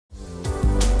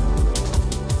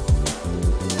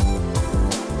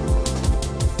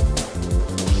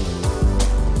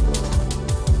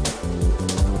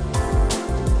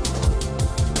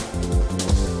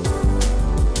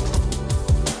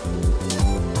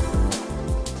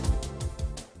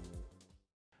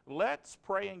Let's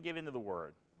pray and get into the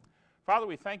Word. Father,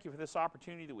 we thank you for this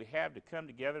opportunity that we have to come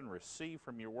together and receive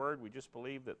from your Word. We just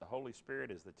believe that the Holy Spirit,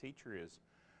 as the teacher, is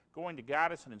going to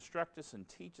guide us and instruct us and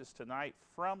teach us tonight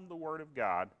from the Word of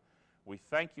God. We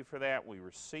thank you for that. We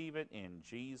receive it in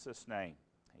Jesus' name.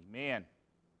 Amen.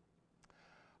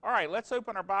 All right, let's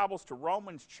open our Bibles to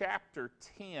Romans chapter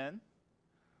 10.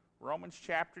 Romans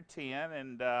chapter 10,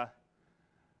 and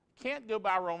can't go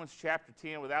by Romans chapter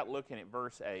 10 without looking at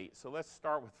verse 8. So let's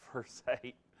start with verse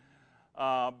 8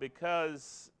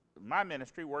 because my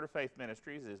ministry, Word of Faith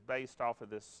Ministries, is based off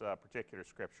of this particular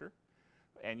scripture,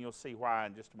 and you'll see why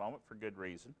in just a moment for good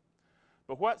reason.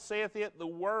 But what saith it? The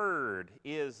word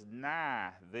is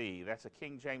nigh thee. That's a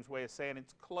King James way of saying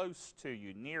it's close to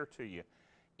you, near to you,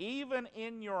 even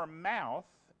in your mouth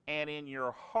and in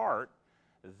your heart.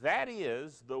 That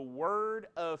is the word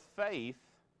of faith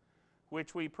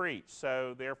which we preach.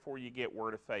 So therefore you get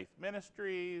Word of Faith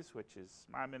Ministries, which is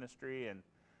my ministry,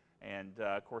 and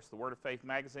of course the Word of Faith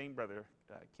magazine, Brother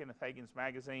Kenneth Hagin's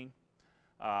magazine,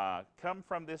 come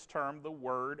from this term, the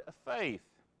Word of Faith.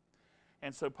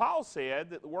 And so Paul said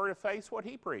that the Word of Faith is what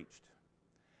he preached.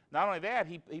 Not only that,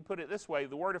 he put it this way,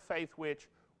 the Word of Faith which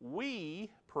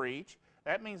we preach.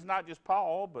 That means not just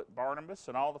Paul, but Barnabas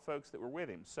and all the folks that were with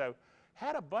him. So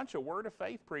had a bunch of Word of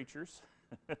Faith preachers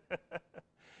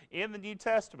in the New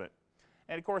Testament.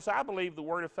 And of course, I believe the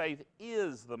Word of Faith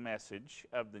is the message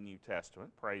of the New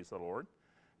Testament. Praise the Lord.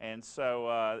 And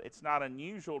so it's not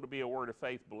unusual to be a Word of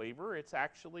Faith believer. It's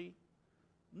actually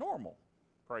normal.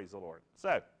 Praise the Lord.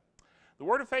 So, the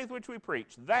Word of Faith which we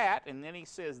preach, that, and then he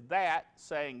says that,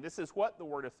 saying this is what the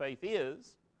Word of Faith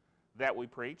is that we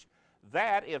preach,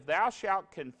 that if thou shalt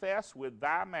confess with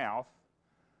thy mouth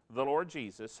the Lord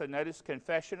Jesus, so notice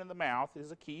confession in the mouth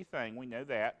is a key thing, we know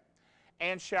that,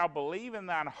 and shall believe in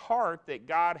thine heart that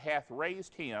God hath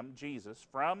raised him, Jesus,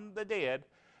 from the dead,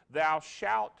 thou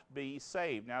shalt be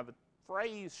saved. Now the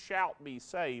phrase shalt be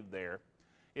saved there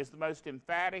is the most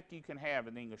emphatic you can have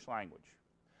in the English language.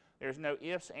 There's no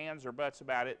ifs, ands, or buts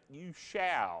about it. You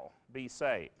shall be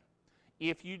saved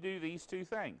if you do these two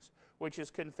things, which is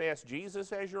confess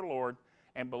Jesus as your Lord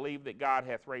and believe that God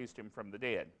hath raised him from the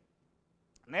dead.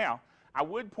 Now, I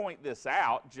would point this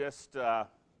out, just an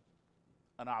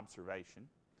observation,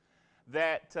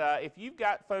 that if you've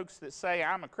got folks that say,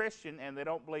 I'm a Christian, and they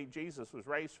don't believe Jesus was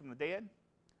raised from the dead,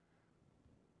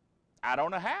 I don't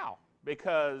know how,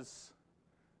 because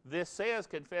this says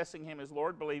confessing him as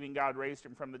Lord, believing God raised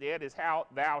him from the dead is how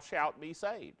thou shalt be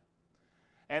saved.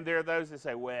 And there are those that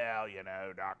say, well, you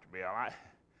know, Dr. Bill,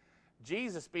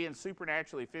 Jesus being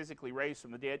supernaturally, physically raised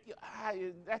from the dead,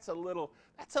 that's a little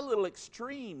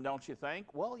extreme, don't you think?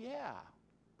 Well, yeah,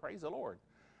 praise the Lord.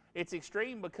 It's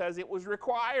extreme because it was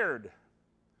required.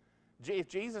 If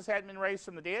Jesus hadn't been raised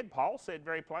from the dead, Paul said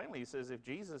very plainly, he says, if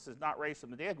Jesus is not raised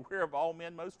from the dead, we're of all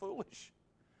men most foolish.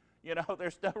 You know,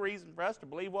 there's no reason for us to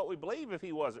believe what we believe if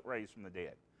he wasn't raised from the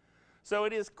dead. So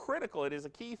it is critical, it is a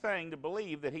key thing to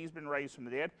believe that he's been raised from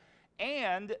the dead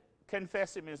and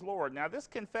confess him as Lord. Now this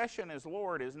confession as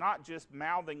Lord is not just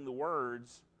mouthing the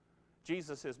words,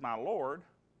 Jesus is my Lord.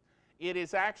 It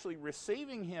is actually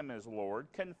receiving him as Lord,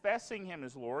 confessing him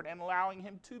as Lord, and allowing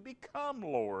him to become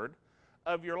Lord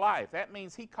of your life. That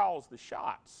means he calls the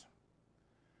shots.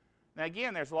 Now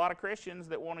again, there's a lot of Christians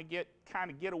that want to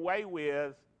kind of get away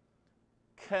with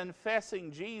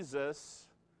confessing Jesus.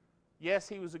 Yes,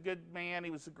 he was a good man,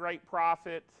 he was a great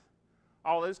prophet,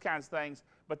 all those kinds of things,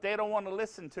 but they don't want to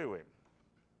listen to him.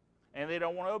 And they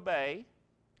don't want to obey,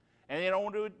 and they don't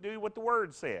want to do what the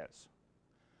Word says.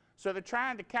 So they're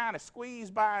trying to kind of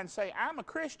squeeze by and say, I'm a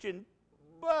Christian,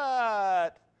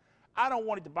 but I don't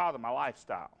want it to bother my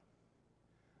lifestyle.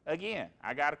 Again,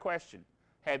 I got a question.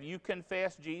 Have you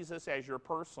confessed Jesus as your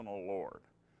personal Lord,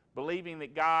 believing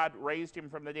that God raised him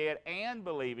from the dead and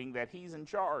believing that he's in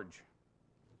charge?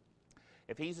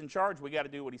 If he's in charge, we got to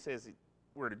do what he says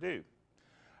we're to do.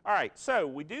 All right, so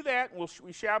we do that, and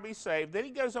we shall be saved. Then he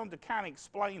goes on to kind of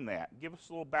explain that, give us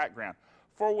a little background.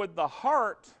 For with the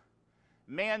heart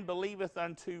man believeth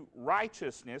unto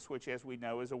righteousness, which as we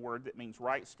know is a word that means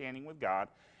right standing with God,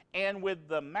 and with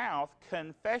the mouth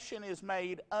confession is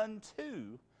made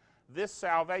unto this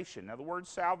salvation. Now the word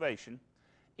salvation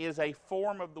is a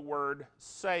form of the word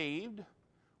saved,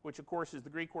 which of course is the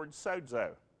Greek word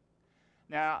sozo.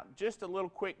 Now just a little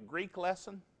quick Greek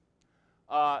lesson.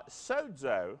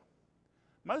 Sozo,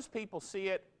 most people see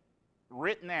it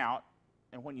written out,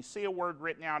 and when you see a word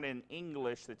written out in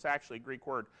English that's actually a Greek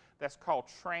word, that's called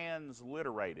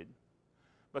transliterated,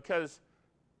 because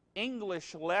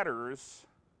English letters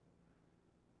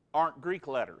aren't Greek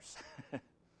letters.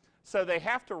 So they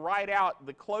have to write out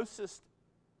the closest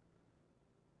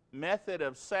method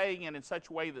of saying it in such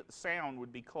a way that the sound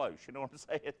would be close. You know what I'm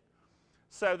saying?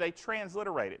 So they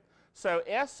transliterate it. So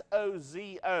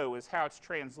S-O-Z-O is how it's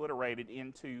transliterated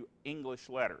into English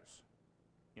letters.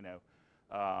 You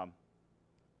know,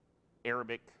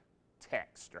 Arabic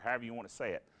text, or however you want to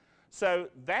say it. So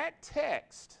that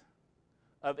text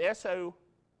of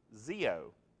S-O-Z-O,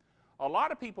 a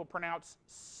lot of people pronounce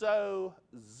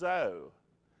so-zo.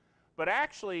 But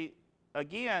actually,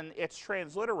 again, it's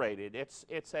transliterated.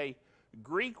 It's a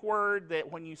Greek word that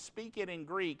when you speak it in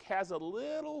Greek has a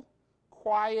little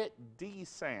quiet D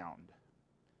sound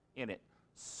in it.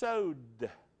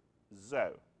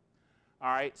 So-zo. All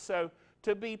right, so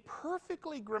to be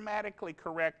perfectly grammatically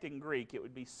correct in Greek, it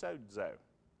would be sozo.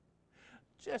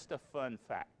 Just a fun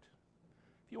fact.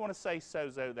 If you want to say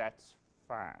sozo, that's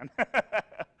fine.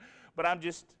 But I'm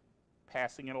just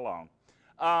passing it along.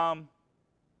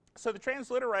 So the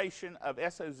transliteration of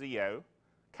S-O-Z-O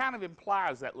kind of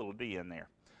implies that little D in there.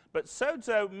 But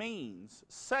sozo means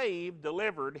saved,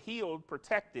 delivered, healed,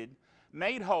 protected,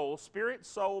 made whole, spirit,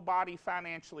 soul, body,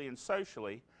 financially, and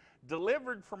socially,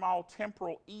 delivered from all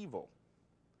temporal evil.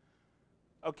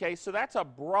 Okay, so that's a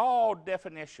broad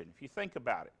definition if you think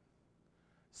about it.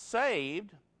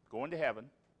 Saved, going to heaven,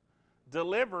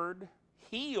 delivered,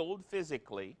 healed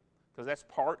physically, because that's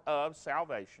part of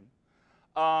salvation.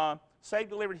 Saved,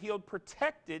 delivered, healed,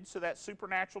 protected, so that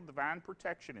supernatural divine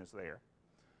protection is there.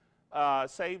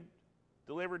 Saved,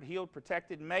 delivered, healed,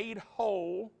 protected, made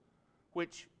whole,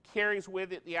 which carries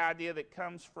with it the idea that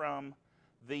comes from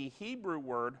the Hebrew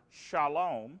word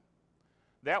shalom.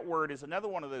 That word is another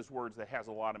one of those words that has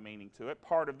a lot of meaning to it.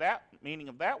 Part of that meaning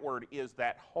of that word is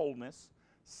that wholeness,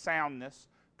 soundness,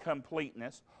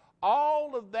 completeness.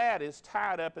 All of that is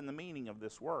tied up in the meaning of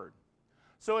this word.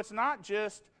 So it's not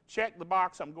just check the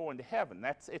box, I'm going to heaven.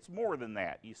 It's more than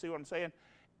that. You see what I'm saying?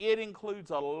 It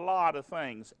includes a lot of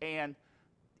things. And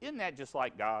isn't that just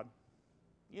like God?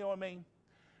 You know what I mean?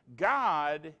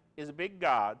 God is a big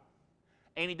God,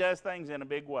 and He does things in a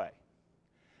big way.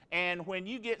 And when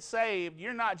you get saved,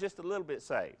 you're not just a little bit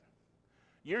saved.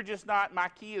 You're just not, my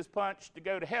key is punched to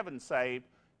go to heaven saved.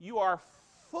 You are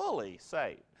fully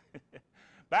saved.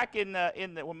 Back when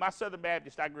my Southern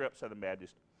Baptist, I grew up Southern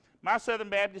Baptist. My Southern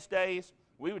Baptist days,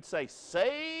 we would say,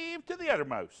 saved to the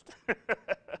uttermost.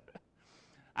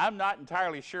 I'm not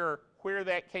entirely sure where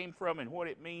that came from and what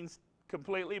it means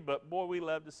completely, but boy, we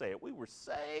love to say it. We were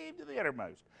saved to the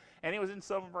uttermost. And it was in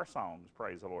some of our songs,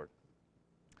 praise the Lord.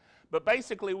 But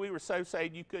basically, we were so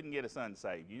saved you couldn't get us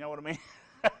unsaved. You know what I mean?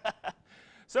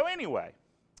 So anyway,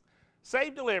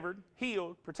 saved, delivered,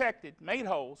 healed, protected, made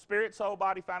whole, spirit, soul,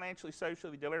 body, financially,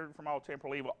 socially, delivered from all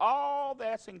temporal evil. All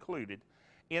that's included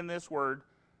in this word,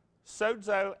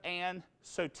 sozo and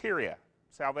soteria.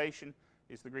 Salvation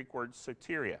is the Greek word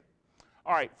soteria.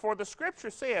 All right, for the scripture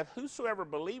saith, whosoever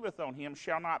believeth on him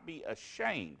shall not be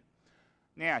ashamed.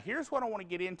 Now, here's what I want to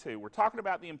get into. We're talking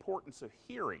about the importance of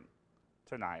hearing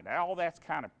tonight. All that's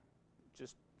kind of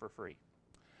just for free.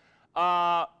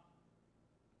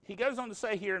 He goes on to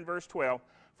say here in verse 12,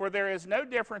 for there is no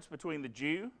difference between the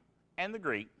Jew and the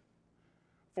Greek,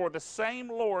 for the same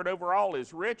Lord over all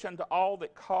is rich unto all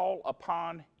that call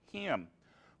upon him.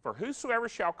 For whosoever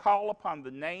shall call upon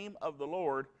the name of the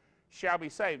Lord shall be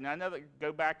saved. Now,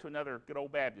 go back to another good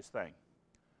old Baptist thing.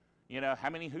 You know, how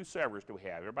many whosoevers do we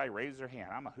have? Everybody raises their hand.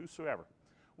 I'm a whosoever.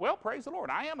 Well, praise the Lord.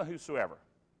 I am a whosoever.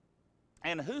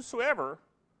 And whosoever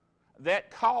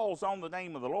that calls on the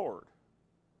name of the Lord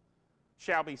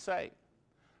shall be saved.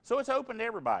 So it's open to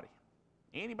everybody.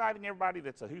 Anybody and everybody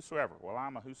that's a whosoever. Well,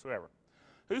 I'm a whosoever.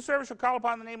 Whosoever shall call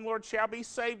upon the name of the Lord shall be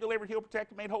saved, delivered, healed,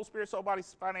 protected, made whole, spirit, soul, body,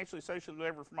 financially, socially,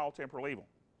 delivered from all temporal evil.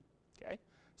 Okay?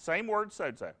 Same word,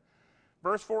 sozo.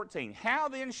 Verse 14, how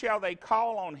then shall they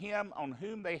call on him on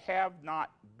whom they have not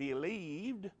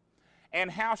believed? And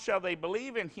how shall they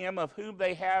believe in him of whom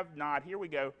they have not, here we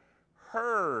go,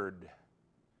 heard?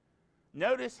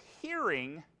 Notice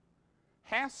hearing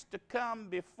has to come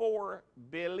before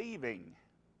believing.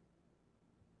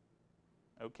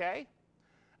 Okay?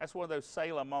 That's one of those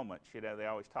Selah moments. You know, they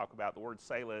always talk about the word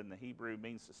Selah in the Hebrew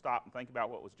means to stop and think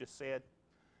about what was just said.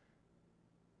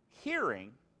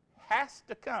 Hearing has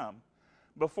to come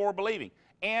before believing.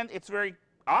 And it's very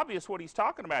obvious what he's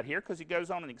talking about here because he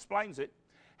goes on and explains it.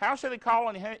 How shall they call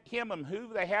on him of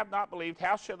whom they have not believed?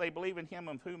 How shall they believe in him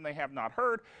of whom they have not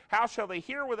heard? How shall they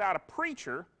hear without a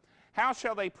preacher? How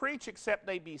shall they preach except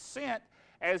they be sent?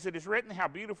 As it is written, how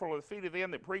beautiful are the feet of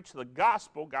them that preach the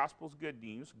gospel. Gospel's good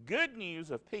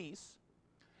news of peace,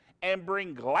 and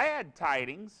bring glad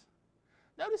tidings.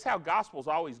 Notice how gospel's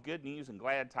always good news and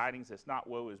glad tidings. It's not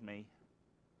woe is me.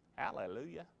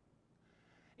 Hallelujah.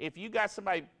 if you got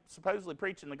somebody supposedly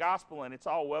preaching the gospel and it's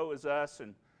all woe is us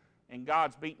and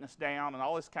God's beating us down and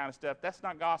all this kind of stuff, that's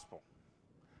not gospel.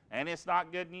 And it's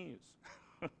not good news.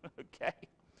 Okay?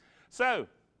 So,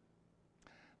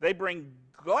 they bring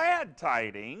glad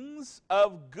tidings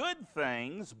of good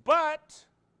things, but,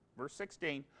 verse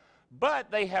 16, but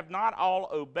they have not all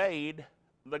obeyed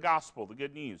the gospel, the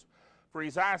good news. For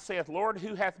Isaiah saith, Lord,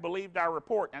 who hath believed our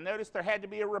report? Now notice there had to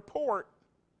be a report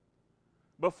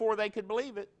before they could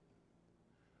believe it.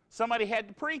 Somebody had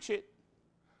to preach it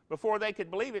before they could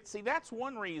believe it. See, that's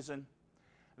one reason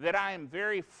that I am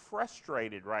very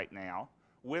frustrated right now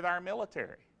with our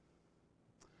military.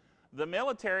 The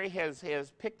military has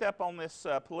picked up on this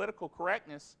political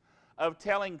correctness of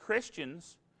telling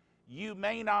Christians, you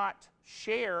may not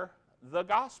share the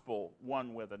gospel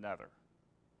one with another.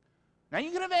 Now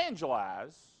you can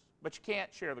evangelize, but you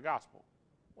can't share the gospel.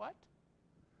 What?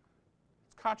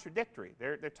 It's contradictory.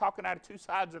 They're talking out of two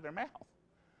sides of their mouth.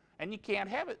 And you can't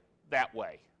have it that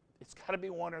way. It's got to be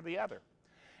one or the other.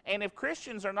 And if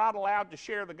Christians are not allowed to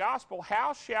share the gospel,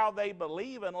 how shall they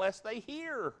believe unless they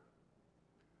hear?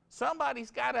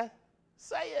 Somebody's got to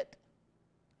say it.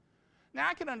 Now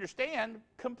I can understand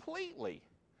completely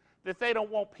that they don't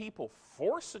want people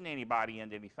forcing anybody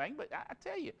into anything, but I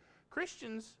tell you,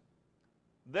 Christians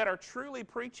that are truly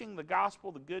preaching the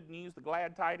gospel, the good news, the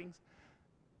glad tidings,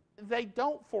 they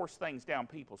don't force things down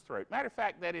people's throat. Matter of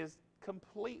fact, that is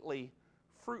completely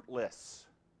fruitless,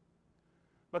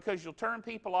 because you'll turn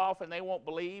people off and they won't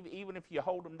believe even if you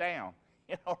hold them down.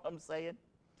 You know what I'm saying?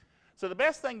 So the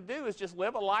best thing to do is just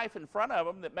live a life in front of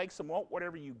them that makes them want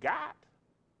whatever you got,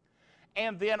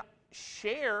 and then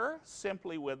share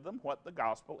simply with them what the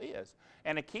gospel is.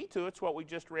 And the key to it's what we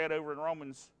just read over in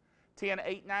Romans 10,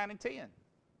 8, 9, and 10.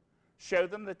 Show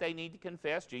them that they need to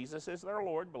confess Jesus is their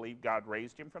Lord, believe God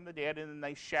raised him from the dead, and then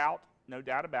they shout, no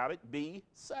doubt about it, be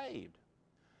saved.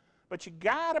 But you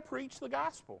got to preach the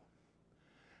gospel.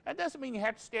 That doesn't mean you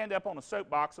have to stand up on a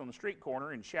soapbox on the street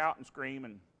corner and shout and scream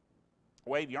and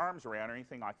wave your arms around or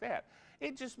anything like that.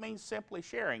 It just means simply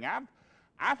sharing.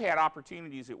 I've had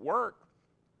opportunities at work.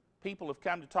 People have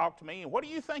come to talk to me, and what do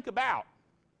you think about?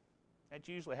 That's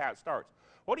usually how it starts.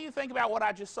 What do you think about what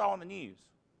I just saw on the news?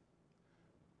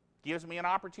 Gives me an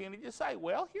opportunity to say,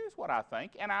 well, here's what I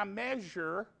think, and I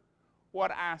measure what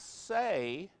I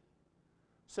say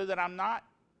so that I'm not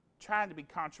trying to be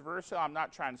controversial, I'm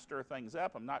not trying to stir things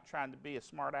up, I'm not trying to be a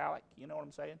smart aleck, you know what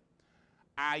I'm saying?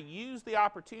 I use the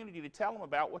opportunity to tell them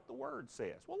about what the Word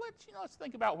says. Well, let's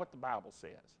think about what the Bible says.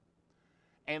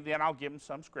 And then I'll give them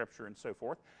some scripture and so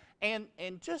forth, and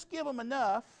just give them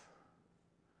enough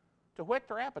to whet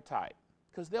their appetite,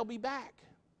 because they'll be back.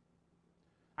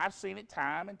 I've seen it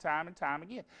time and time and time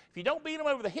again. If you don't beat them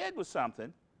over the head with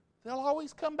something, they'll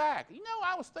always come back. You know,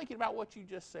 I was thinking about what you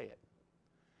just said.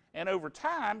 And over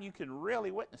time, you can really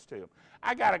witness to them.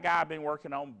 I got a guy I've been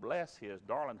working on, bless his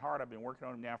darling heart, I've been working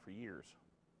on him now for years.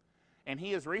 And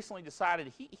he has recently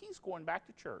decided he's going back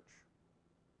to church.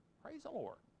 Praise the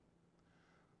Lord.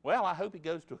 Well, I hope he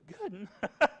goes to a good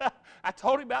one. I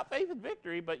told him about faith and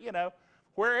victory, but, you know,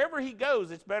 wherever he goes,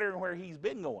 it's better than where he's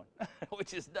been going,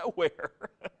 which is nowhere,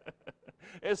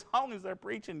 as long as they're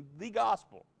preaching the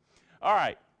gospel. All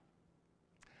right.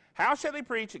 How shall they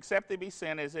preach except they be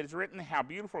sent? As it is written, how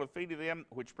beautiful are the feet of them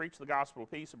which preach the gospel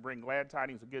of peace and bring glad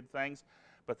tidings of good things.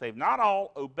 But they've not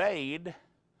all obeyed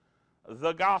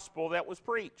the gospel that was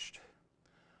preached.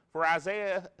 For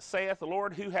Isaiah saith, the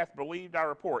Lord, who hath believed our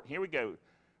report? Here we go.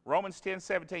 Romans 10,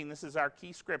 17. This is our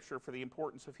key scripture for the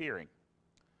importance of hearing.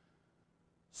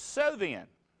 So then,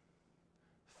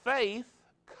 faith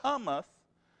cometh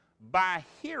by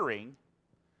hearing,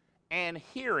 and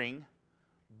hearing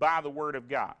by the word of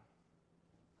God.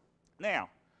 Now,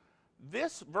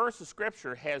 this verse of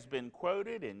scripture has been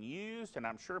quoted and used, and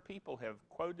I'm sure people have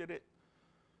quoted it,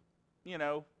 you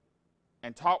know,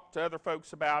 and talked to other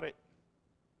folks about it.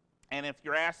 And if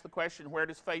you're asked the question, where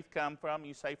does faith come from?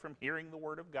 You say, from hearing the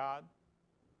word of God.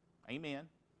 Amen.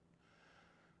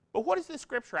 But what does this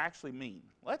scripture actually mean?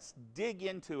 Let's dig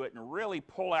into it and really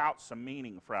pull out some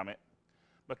meaning from it,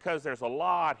 because there's a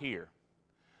lot here.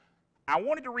 I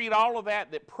wanted to read all of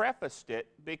that prefaced it,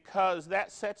 because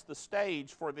that sets the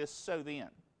stage for this so then.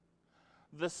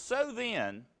 The so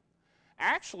then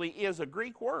actually is a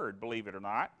Greek word, believe it or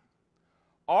not.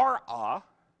 Ara,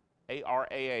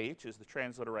 A-R-A-H is the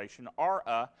transliteration,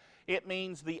 ara. It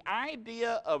means the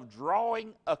idea of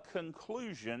drawing a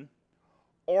conclusion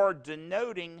or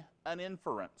denoting an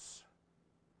inference.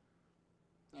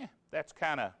 Yeah, that's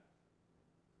kind of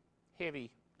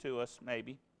heavy to us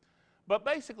maybe. But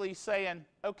basically saying,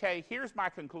 okay, here's my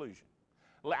conclusion.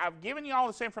 I've given you all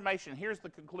this information. Here's the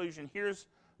conclusion. Here's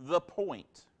the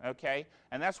point, okay?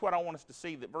 And that's what I want us to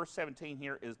see, that verse 17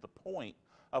 here is the point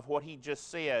of what he just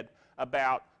said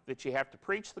about that you have to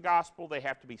preach the gospel, they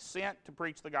have to be sent to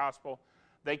preach the gospel,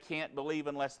 they can't believe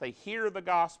unless they hear the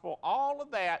gospel, all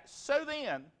of that. So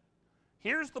then,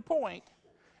 here's the point,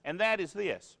 and that is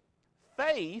this.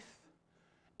 Faith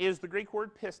is the Greek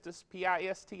word pistis,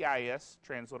 P-I-S-T-I-S,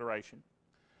 transliteration.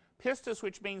 Pistis,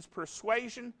 which means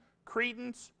persuasion,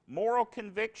 credence, moral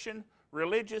conviction,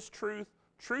 religious truth,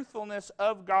 truthfulness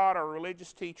of God or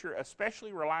religious teacher,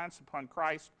 especially reliance upon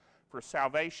Christ for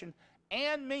salvation,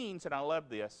 and means, and I love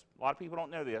this, a lot of people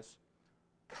don't know this,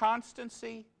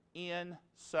 constancy in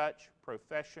such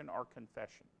profession or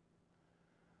confession.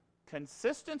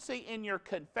 Consistency in your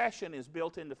confession is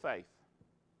built into faith.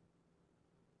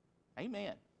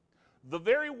 Amen. The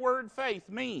very word faith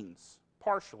means,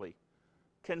 partially,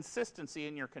 consistency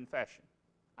in your confession.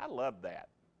 I love that.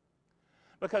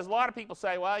 Because a lot of people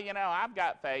say, well, you know, I've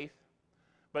got faith,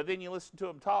 but then you listen to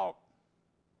them talk.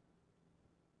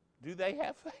 Do they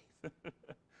have faith?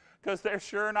 Because they're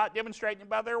sure not demonstrating it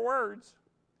by their words.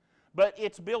 But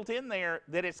it's built in there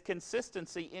that it's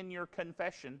consistency in your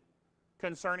confession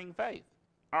concerning faith.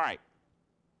 All right.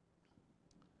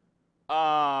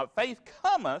 Faith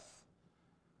cometh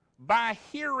by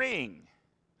hearing.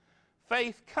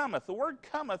 Faith cometh. The word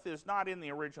cometh is not in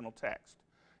the original text.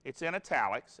 It's in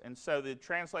italics, and so the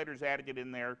translators added it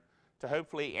in there to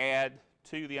hopefully add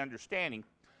to the understanding.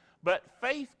 But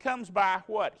faith comes by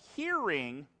what?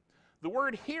 Hearing. The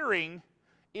word hearing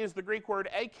is the Greek word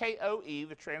akoe,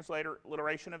 the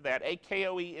transliteration of that.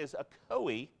 Akoe is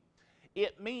akoe.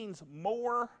 It means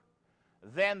more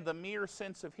than the mere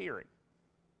sense of hearing,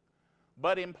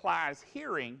 but implies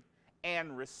hearing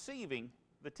and receiving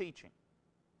the teaching.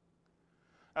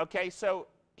 Okay, so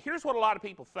here's what a lot of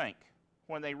people think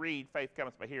when they read faith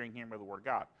cometh by hearing, hearing by the word of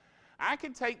God. I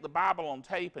can take the Bible on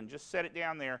tape and just set it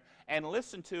down there and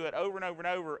listen to it over and over and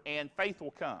over, and faith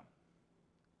will come.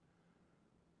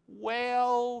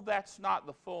 Well, that's not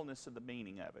the fullness of the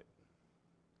meaning of it.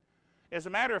 As a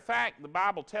matter of fact, the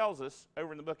Bible tells us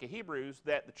over in the book of Hebrews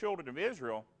that the children of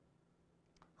Israel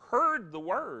heard the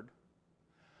word,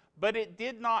 but it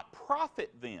did not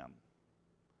profit them,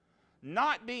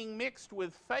 not being mixed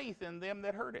with faith in them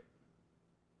that heard it.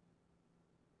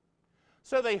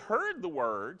 So they heard the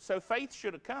word, so faith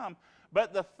should have come,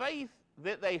 but the faith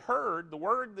that they heard, the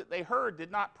word that they heard,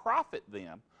 did not profit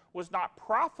them, was not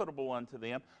profitable unto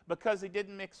them, because they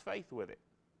didn't mix faith with it.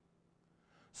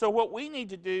 So what we need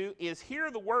to do is hear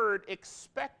the word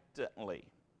expectantly.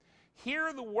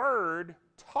 Hear the word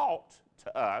taught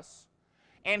to us,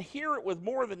 and hear it with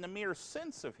more than the mere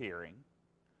sense of hearing,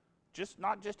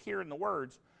 not just hearing the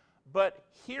words, but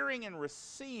hearing and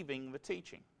receiving the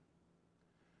teaching.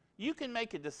 You can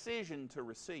make a decision to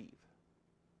receive,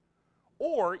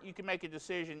 or you can make a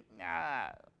decision,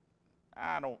 I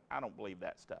don't believe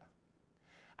that stuff.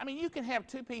 I mean, you can have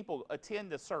two people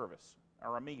attend a service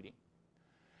or a meeting,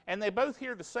 and they both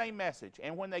hear the same message,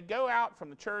 and when they go out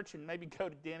from the church and maybe go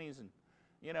to Denny's and,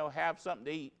 you know, have something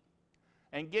to eat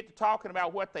and get to talking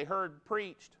about what they heard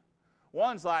preached,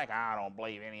 one's like, I don't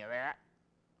believe any of that.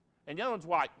 And the other one's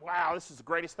like, wow, this is the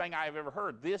greatest thing I've ever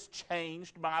heard. This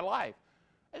changed my life.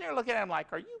 And they're looking at him like,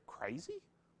 are you crazy?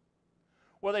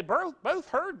 Well, they both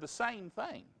heard the same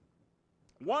thing.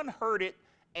 One heard it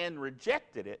and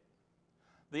rejected it.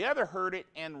 The other heard it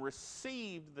and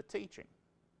received the teaching.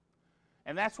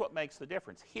 And that's what makes the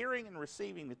difference. Hearing and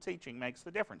receiving the teaching makes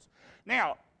the difference.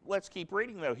 Now, let's keep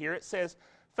reading, though, here. It says,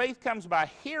 faith comes by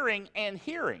hearing and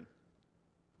hearing.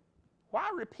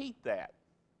 Why repeat that?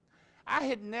 I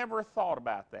had never thought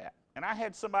about that. And I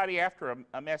had somebody after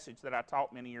a message that I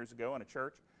taught many years ago in a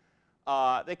church,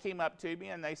 they came up to me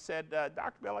and they said,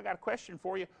 Dr. Bill, I got a question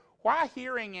for you. Why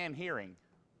hearing and hearing?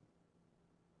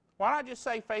 Why not just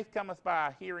say faith cometh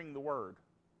by hearing the word?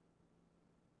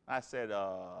 I said,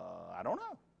 I don't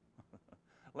know.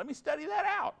 Let me study that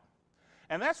out.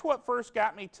 And that's what first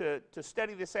got me to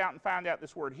study this out and find out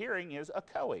this word hearing is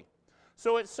akoe.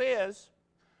 So it says,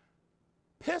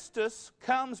 pistis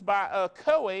comes by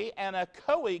akoe, and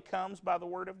akoe comes by the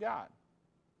word of God.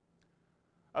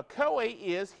 Akoe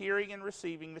is hearing and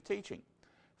receiving the teaching.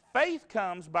 Faith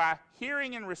comes by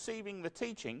hearing and receiving the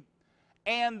teaching,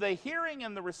 and the hearing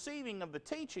and the receiving of the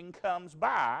teaching comes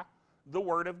by the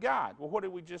word of God. Well, what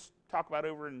did we just talk about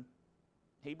over in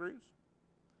Hebrews?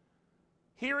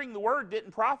 Hearing the word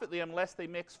didn't profit them unless they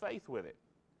mixed faith with it.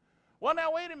 Well,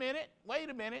 now wait a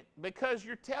minute, because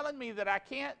you're telling me that I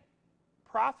can't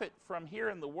profit from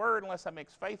hearing the word unless I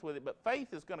mix faith with it, but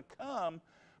faith is going to come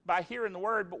by hearing the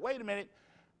word. But wait a minute,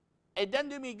 it doesn't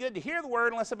do me good to hear the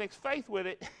word unless I mix faith with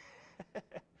it.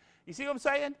 You see what I'm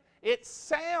saying? It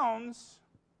sounds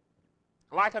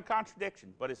like a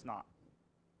contradiction, but it's not.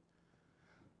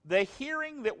 The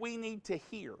hearing that we need to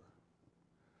hear,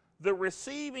 the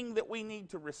receiving that we need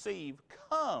to receive,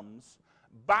 comes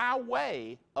by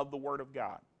way of the Word of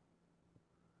God.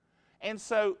 And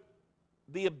so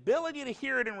the ability to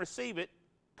hear it and receive it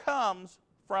comes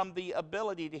from the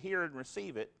ability to hear and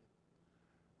receive it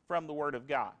from the Word of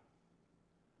God.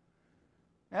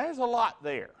 Now, there's a lot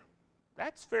there.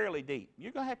 That's fairly deep.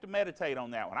 You're going to have to meditate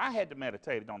on that one. I had to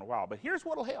meditate on it a while, but here's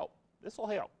what will help. This will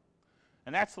help.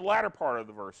 And that's the latter part of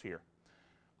the verse here.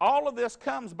 All of this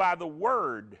comes by the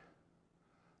Word.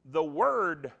 The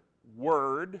word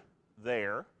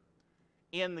there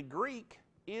in the Greek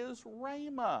is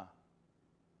rhema.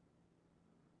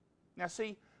 Now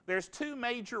see, there's two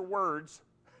major words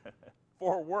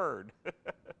for word.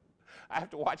 I have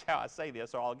to watch how I say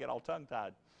this or I'll get all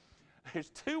tongue-tied. There's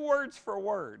two words for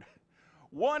word.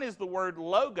 One is the word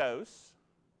logos.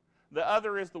 The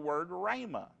other is the word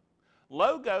rhema.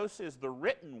 Logos is the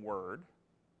written word.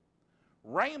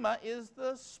 Rhema is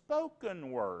the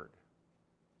spoken word.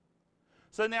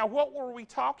 So now what were we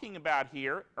talking about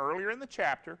here earlier in the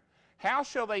chapter? How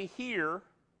shall they hear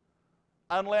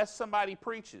unless somebody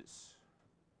preaches?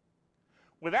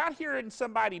 Without hearing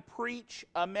somebody preach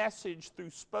a message through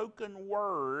spoken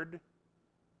word,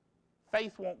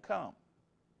 faith won't come.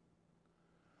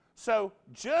 So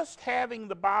just having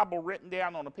the Bible written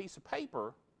down on a piece of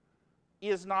paper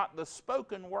is not the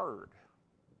spoken word.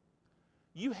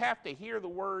 You have to hear the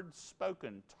word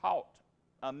spoken, taught,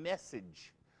 a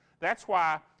message. That's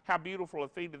why how beautiful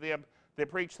it be to them that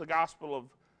preach the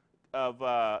gospel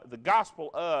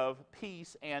of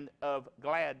peace and of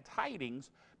glad tidings,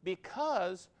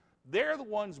 because they're the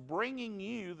ones bringing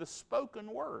you the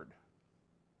spoken word.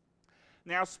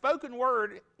 Now, spoken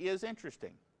word is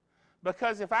interesting,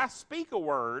 because if I speak a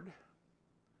word,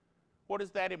 what does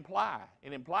that imply?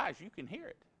 It implies you can hear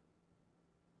it.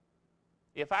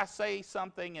 If I say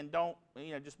something and don't,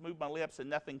 just move my lips and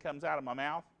nothing comes out of my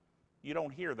mouth, you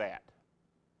don't hear that.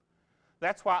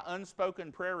 That's why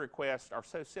unspoken prayer requests are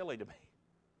so silly to me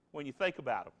when you think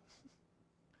about them.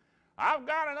 I've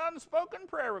got an unspoken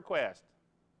prayer request.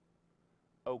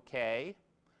 Okay.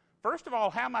 First of all,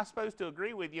 how am I supposed to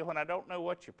agree with you when I don't know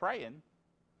what you're praying?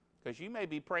 Because you may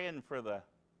be praying for the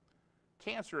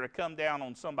cancer to come down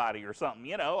on somebody or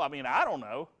something, I don't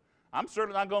know. I'm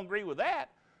certainly not going to agree with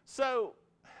that. So,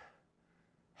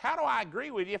 how do I agree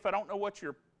with you if I don't know what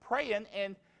you're praying?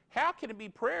 And how can it be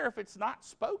prayer if it's not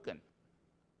spoken?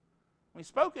 I mean,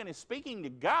 spoken is speaking to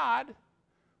God.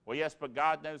 Well, yes, but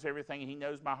God knows everything. He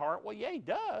knows my heart. Well, yeah, He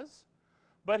does.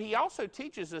 But He also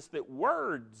teaches us that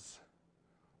words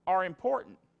are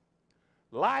important.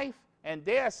 Life and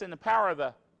death's in the power of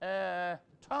the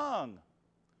tongue.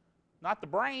 Not the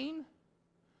brain.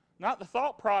 Not the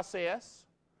thought process.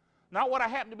 Not what I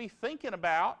happen to be thinking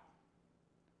about.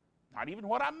 Not even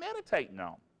what I'm meditating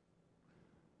on.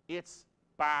 It's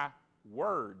by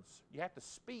words. You have to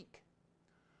speak.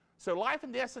 So life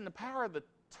and death's in the power of the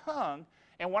tongue.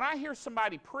 And when I hear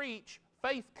somebody preach,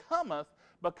 faith cometh,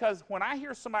 because when I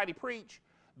hear somebody preach,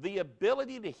 the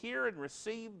ability to hear and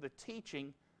receive the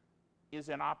teaching is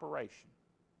in operation.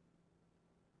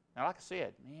 Now, like I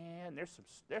said, man, there's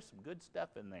some good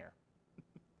stuff in there.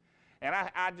 And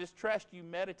I just trust you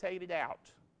meditate it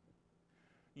out.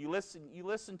 You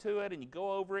listen to it and you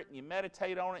go over it and you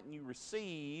meditate on it and you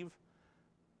receive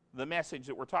the message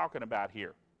that we're talking about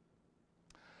here.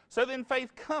 So then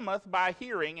faith cometh by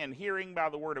hearing, and hearing by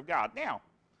the word of God. Now,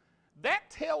 that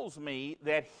tells me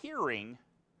that hearing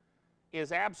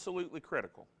is absolutely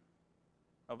critical,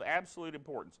 of absolute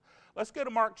importance. Let's go to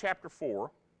Mark chapter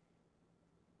 4.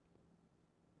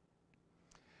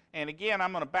 And again,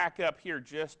 I'm going to back up here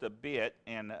just a bit,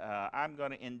 and I'm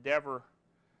going to endeavor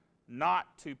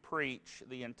not to preach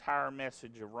the entire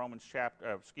message of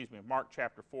Mark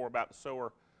chapter 4 about the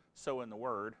sower sowing the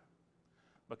word,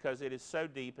 because it is so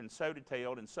deep and so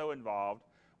detailed and so involved,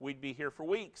 we'd be here for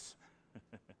weeks.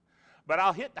 But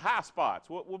I'll hit the high spots.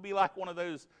 We'll be like one of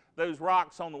those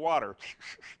rocks on the water.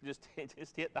 just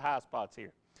hit the high spots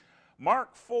here.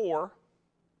 Mark 4,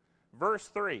 verse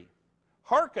 3.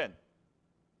 Hearken.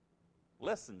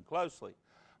 Listen closely.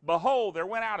 Behold, there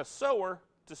went out a sower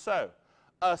to sow.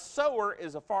 A sower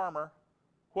is a farmer.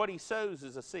 What he sows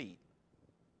is a seed.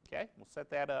 Okay, we'll set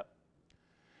that up.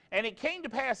 And it came to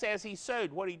pass as he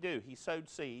sowed, what did he do? He sowed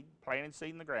seed, planted seed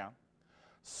in the ground.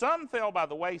 Some fell by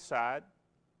the wayside,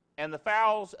 and the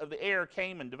fowls of the air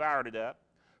came and devoured it up.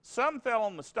 Some fell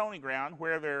on the stony ground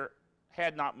where there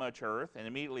had not much earth, and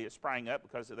immediately it sprang up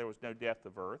because there was no depth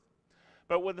of earth.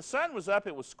 But when the sun was up,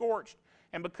 it was scorched,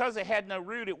 and because it had no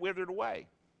root, it withered away.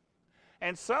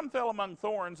 And some fell among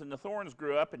thorns, and the thorns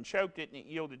grew up and choked it, and it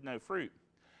yielded no fruit.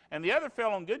 And the other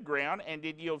fell on good ground, and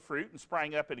did yield fruit, and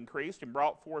sprang up and increased, and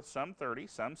brought forth some 30,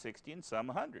 some 60, and some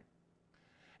 100.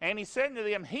 And he said unto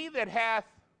them, he that hath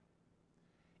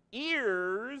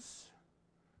ears,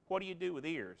 what do you do with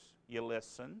ears? You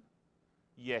listen,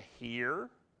 you hear.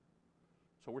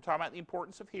 So we're talking about the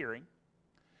importance of hearing.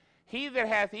 He that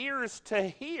hath ears to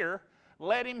hear,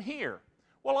 let him hear.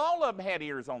 Well, all of them had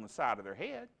ears on the side of their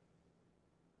head.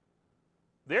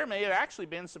 There may have actually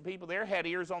been some people there had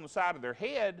ears on the side of their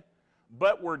head,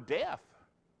 but were deaf.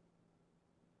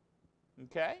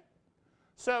 Okay?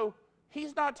 So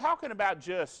he's not talking about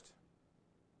just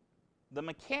the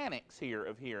mechanics here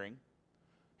of hearing.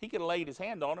 He could have laid his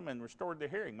hand on them and restored their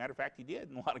hearing. Matter of fact, he did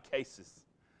in a lot of cases.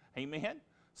 Amen?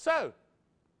 So,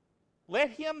 let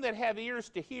him that have ears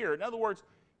to hear. In other words,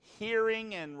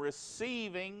 hearing and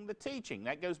receiving the teaching.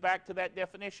 That goes back to that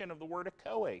definition of the word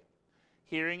ekoe.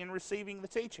 Hearing and receiving the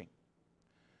teaching.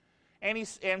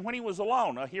 And when he was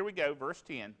alone, here we go, verse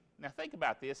 10. Now think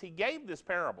about this. He gave this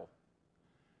parable.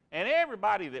 And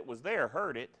everybody that was there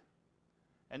heard it.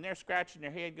 And they're scratching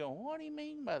their head going, what do you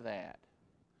mean by that?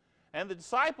 And the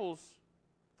disciples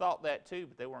thought that too,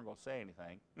 but they weren't going to say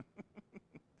anything.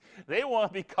 They didn't want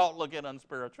to be caught looking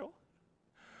unspiritual.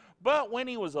 But when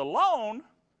he was alone,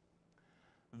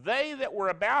 they that were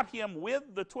about him with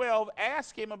the 12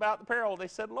 asked him about the parable. They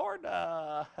said, Lord,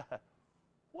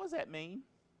 what does that mean?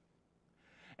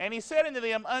 And he said unto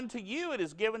them, unto you it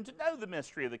is given to know the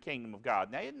mystery of the kingdom of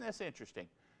God. Now, isn't this interesting?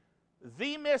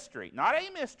 The mystery, not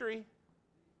a mystery,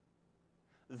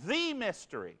 the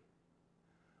mystery.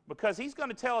 Because he's going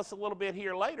to tell us a little bit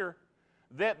here later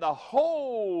that the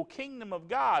whole kingdom of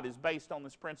God is based on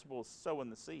this principle of sowing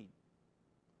the seed.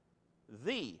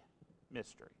 The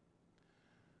mystery.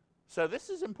 So this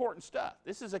is important stuff.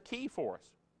 This is a key for us.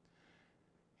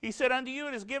 He said, unto you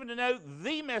it is given to know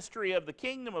the mystery of the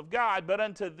kingdom of God, but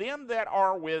unto them that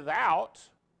are without,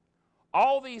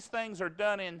 all these things are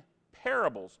done in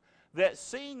parables, that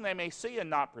seeing they may see and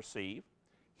not perceive,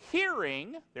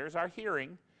 hearing, there's our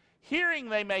hearing, hearing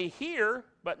they may hear,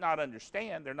 but not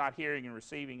understand. They're not hearing and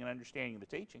receiving and understanding the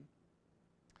teaching.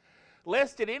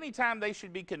 Lest at any time they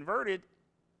should be converted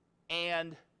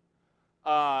and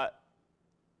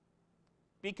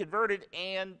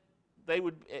they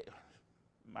would,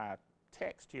 my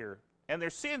text here, and their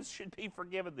sins should be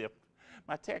forgiven them.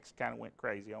 My text kind of went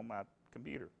crazy on my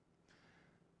computer.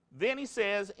 Then he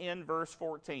says in verse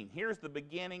 14, here's the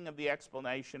beginning of the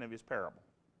explanation of his parable.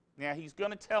 Now he's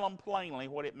going to tell them plainly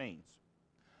what it means.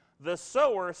 The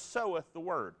sower soweth the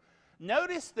word.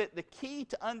 Notice that the key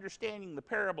to understanding the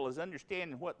parable is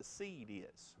understanding what the seed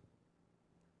is.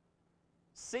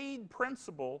 Seed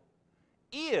principle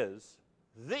is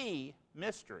the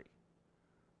mystery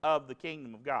of the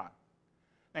kingdom of God.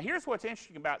 Now here's what's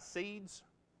interesting about seeds.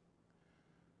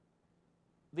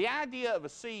 The idea of a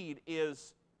seed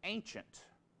is ancient.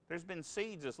 There's been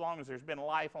seeds as long as there's been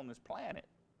life on this planet.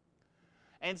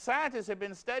 And scientists have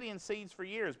been studying seeds for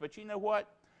years, but you know what?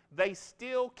 They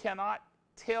still cannot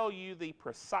tell you the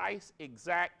precise,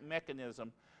 exact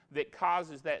mechanism that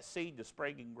causes that seed to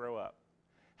spring and grow up.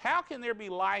 How can there be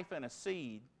life in a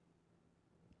seed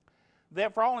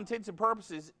that for all intents and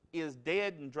purposes is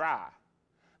dead and dry?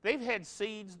 They've had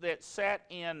seeds that sat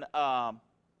in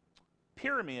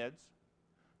pyramids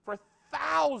for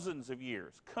thousands of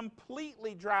years,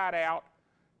 completely dried out,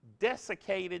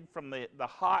 desiccated from the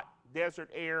hot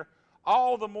desert air,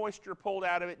 all the moisture pulled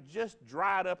out of it, just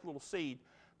dried up little seed.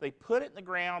 They put it in the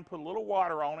ground, put a little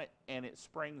water on it, and it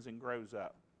springs and grows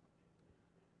up.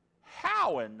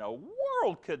 How in the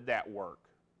world could that work?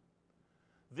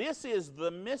 This is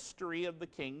the mystery of the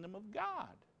kingdom of God.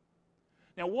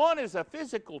 Now, one is a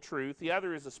physical truth, the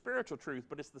other is a spiritual truth,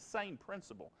 but it's the same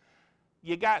principle.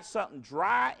 You got something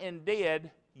dry and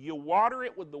dead, you water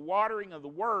it with the watering of the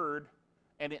word,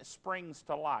 and it springs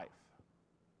to life.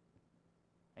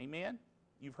 Amen?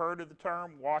 You've heard of the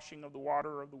term washing of the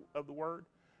water of the word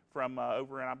from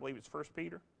over in, I believe it's 1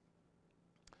 Peter.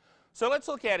 So let's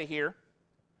look at it here.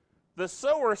 The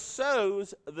sower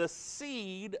sows the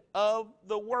seed of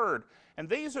the word. And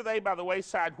these are they by the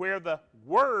wayside where the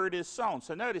word is sown.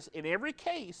 So notice, in every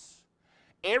case,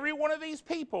 every one of these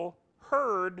people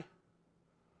heard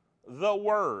the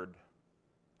word.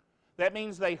 That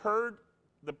means they heard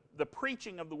the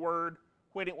preaching of the word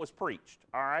when it was preached.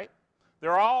 All right?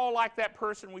 They're all like that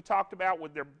person we talked about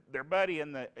with their buddy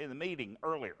in the meeting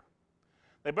earlier.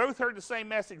 They both heard the same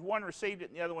message. One received it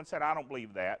and the other one said, I don't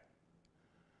believe that.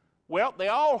 Well, they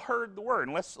all heard the word.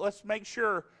 And let's make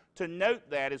sure to note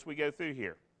that as we go through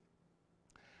here.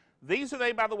 These are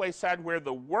they by the wayside where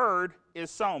the word is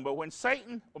sown. But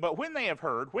when they have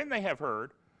heard,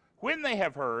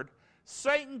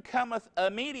 Satan cometh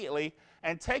immediately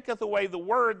and taketh away the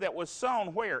word that was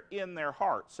sown where? In their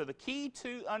heart. So the key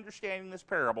to understanding this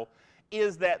parable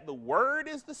is that the word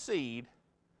is the seed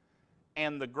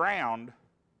and the ground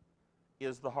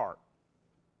is the heart.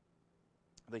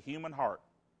 The human heart.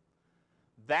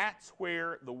 That's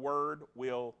where the word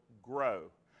will grow.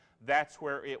 That's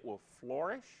where it will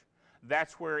flourish.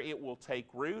 That's where it will take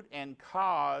root and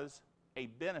cause a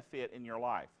benefit in your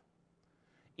life.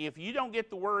 If you don't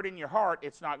get the word in your heart,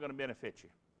 it's not going to benefit you.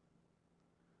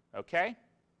 Okay?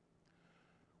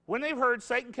 When they've heard,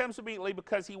 Satan comes immediately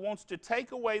because he wants to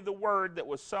take away the word that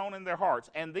was sown in their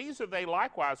hearts. And these are they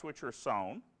likewise which are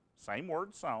sown, same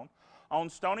word, sown, on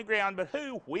stony ground. But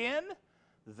who? When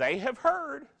they have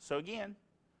heard. So again,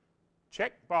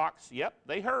 check box. Yep,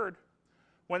 they heard.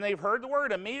 When they've heard the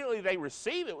word, immediately they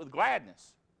receive it with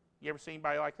gladness. You ever see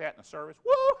anybody like that in a service?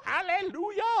 Woo,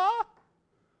 hallelujah!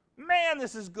 Man,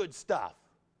 this is good stuff.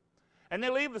 And they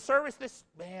leave the service, this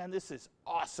is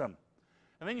awesome.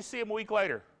 And then you see them a week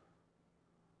later.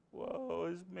 Woe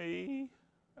is me.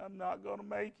 I'm not going to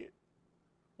make it.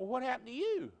 Well, what happened to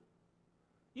you?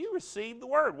 You received the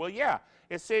word. Well, yeah,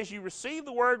 it says you receive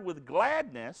the word with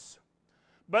gladness,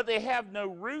 but they have no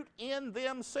root in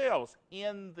themselves.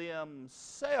 In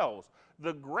themselves.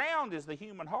 The ground is the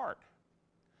human heart.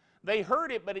 They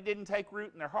heard it, but it didn't take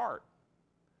root in their heart.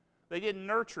 They didn't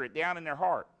nurture it down in their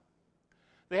heart.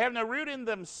 They have no root in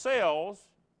themselves,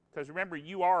 because remember,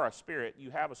 you are a spirit.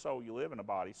 You have a soul. You live in a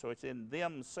body. So it's in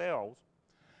themselves.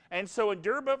 And so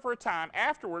endure but for a time.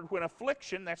 Afterward, when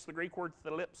affliction, that's the Greek word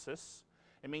thalipsis,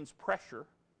 it means pressure.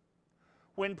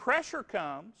 When pressure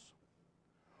comes,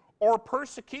 or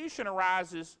persecution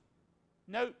arises,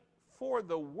 note, for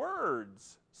the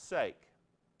word's sake.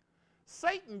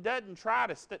 Satan doesn't try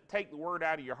to take the word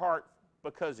out of your heart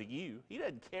because of you. He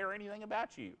doesn't care anything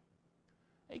about you.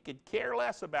 He could care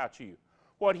less about you.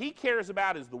 What he cares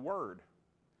about is the word.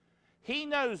 He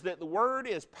knows that the word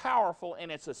is powerful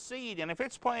and it's a seed, and if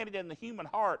it's planted in the human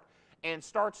heart and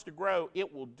starts to grow,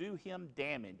 it will do him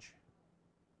damage.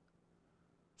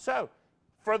 So,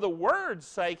 for the word's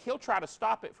sake, he'll try to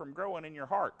stop it from growing in your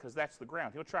heart because that's the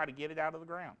ground. He'll try to get it out of the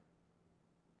ground.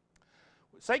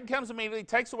 Satan comes immediately,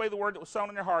 takes away the word that was sown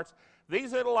in their hearts.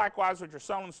 These are the likewise which are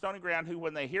sown in stony ground, who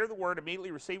when they hear the word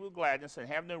immediately receive with gladness and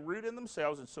have no root in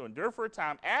themselves, and so endure for a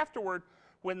time. Afterward,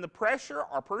 when the pressure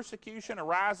or persecution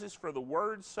arises for the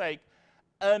word's sake,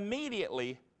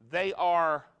 immediately they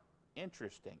are,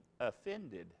 interesting,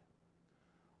 offended.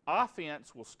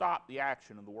 Offense will stop the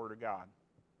action of the word of God.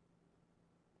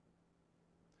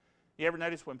 You ever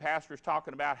notice when pastors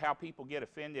talking about how people get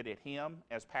offended at him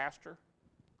as pastor?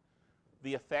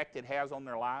 The effect it has on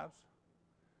their lives?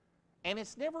 And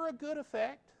it's never a good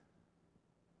effect.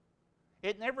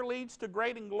 It never leads to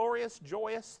great and glorious,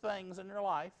 joyous things in your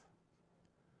life.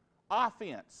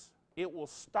 Offense, it will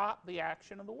stop the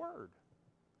action of the word.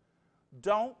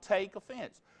 Don't take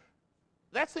offense.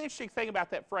 That's the interesting thing about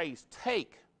that phrase,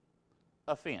 take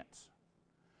offense.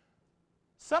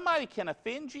 Somebody can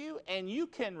offend you and you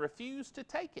can refuse to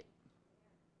take it.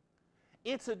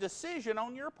 It's a decision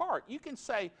on your part. You can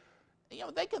say,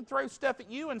 they can throw stuff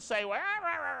at you and say, well,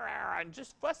 and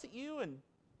just fuss at you and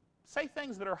say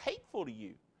things that are hateful to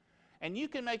you. And you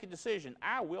can make a decision,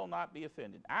 I will not be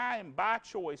offended. I am by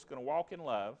choice going to walk in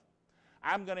love.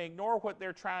 I'm going to ignore what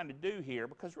they're trying to do here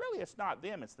because really it's not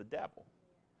them, it's the devil.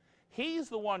 He's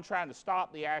the one trying to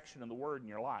stop the action of the word in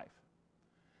your life.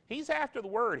 He's after the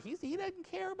word. He doesn't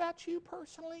care about you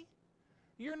personally.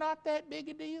 You're not that big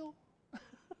a deal.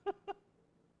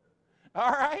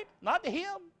 All right? Not to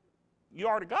him. You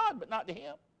are to God, but not to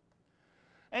him.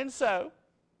 And so,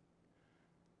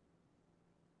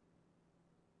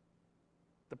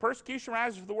 the persecution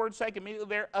rises for the word's sake, immediately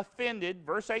they're offended.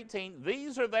 Verse 18,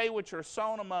 these are they which are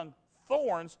sown among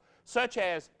thorns, such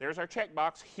as, there's our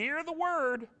checkbox, hear the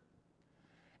word,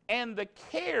 and the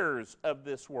cares of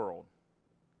this world.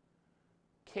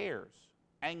 Cares,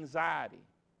 anxiety,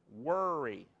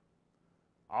 worry,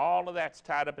 all of that's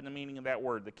tied up in the meaning of that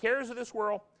word. The cares of this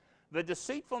world, the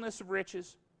deceitfulness of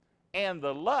riches, and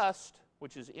the lust,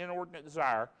 which is inordinate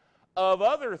desire, of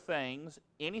other things,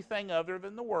 anything other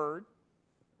than the word.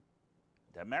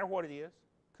 Doesn't matter what it is.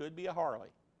 Could be a Harley.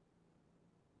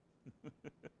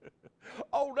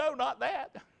 Oh, no, not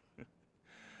that.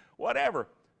 Whatever.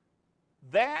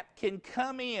 That can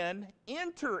come in,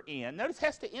 enter in. Notice it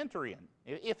has to enter in.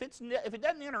 If it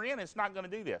doesn't enter in, it's not going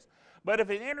to do this. But if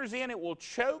it enters in, it will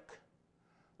choke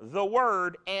the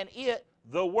word, and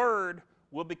the word,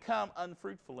 will become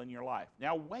unfruitful in your life.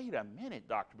 Now, wait a minute,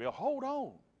 Dr. Bill. Hold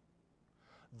on.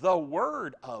 The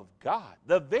Word of God,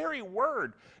 the very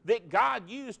Word that God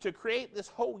used to create this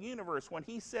whole universe when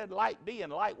He said light be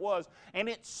and light was, and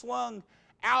it slung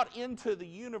out into the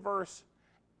universe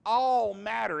all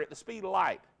matter at the speed of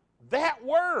light. That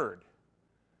Word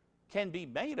can be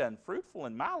made unfruitful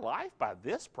in my life by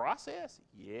this process?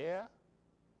 Yeah.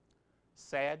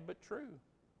 Sad but true.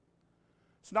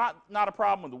 It's not a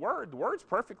problem with the Word. The Word's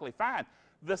perfectly fine.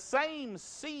 The same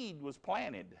seed was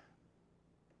planted. Did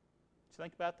you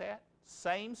think about that?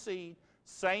 Same seed,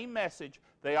 same message.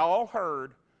 They all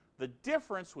heard. The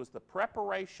difference was the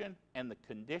preparation and the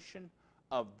condition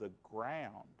of the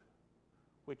ground,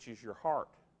 which is your heart.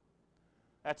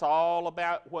 That's all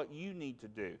about what you need to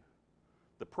do.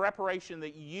 The preparation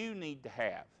that you need to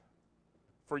have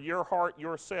for your heart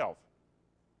yourself.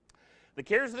 The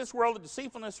cares of this world, the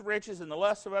deceitfulness of riches, and the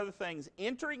lust of other things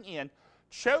entering in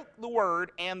choke the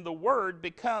Word, and the Word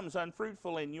becomes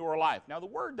unfruitful in your life. Now, the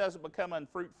Word doesn't become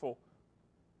unfruitful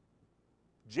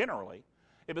generally.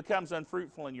 It becomes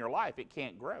unfruitful in your life. It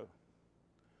can't grow.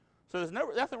 So there's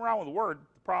nothing wrong with the Word.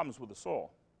 The problem is with the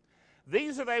soil.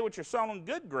 These are they which are sown on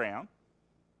good ground,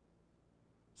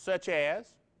 such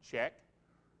as, check,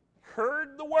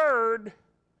 heard the Word.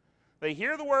 They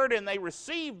hear the Word and they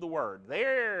receive the Word.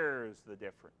 There's the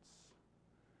difference.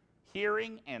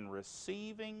 Hearing and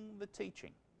receiving the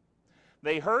teaching.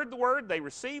 They heard the Word, they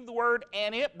received the Word,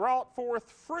 and it brought forth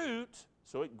fruit.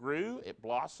 So it grew, it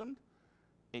blossomed,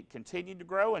 it continued to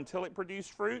grow until it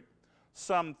produced fruit,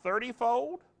 some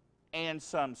 30-fold, and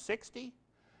some 60,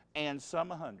 and some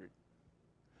 100.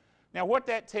 Now what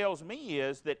that tells me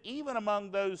is that even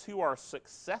among those who are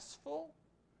successful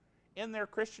in their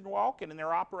Christian walk and in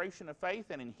their operation of faith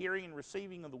and in hearing and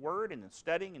receiving of the Word and in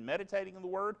studying and meditating on the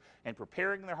Word and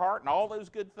preparing their heart and all those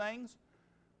good things,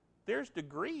 there's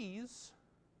degrees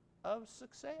of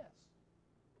success.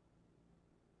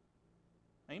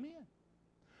 Amen.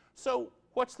 So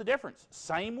what's the difference?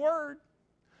 Same Word.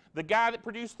 The guy that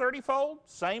produced 30-fold,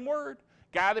 same Word.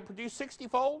 Guy that produced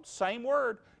 60-fold, same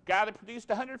Word. Guy that produced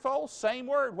 100-fold, same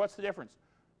Word. What's the difference?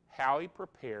 How he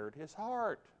prepared his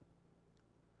heart.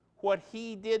 What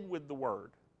he did with the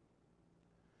Word.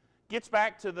 Gets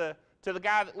back to the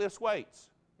guy that lifts weights.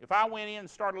 If I went in and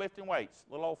started lifting weights,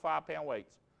 little old 5-pound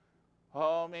weights,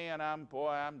 oh man, I'm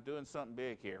doing something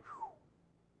big here. Whew.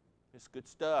 It's good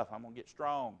stuff. I'm going to get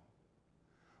strong.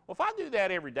 Well, if I do that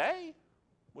every day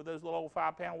with those little old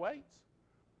 5-pound weights,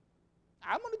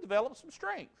 I'm going to develop some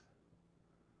strength.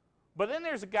 But then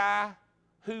there's a guy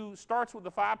who starts with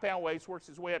the 5-pound weights, works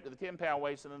his way up to the 10-pound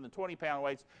weights, and then the 20-pound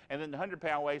weights, and then the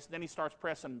 100-pound weights, and then he starts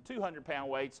pressing 200-pound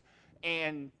weights,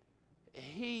 and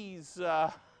he's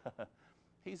a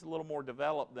little more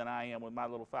developed than I am with my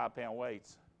little 5-pound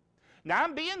weights. Now,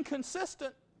 I'm being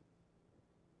consistent.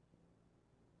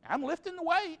 I'm lifting the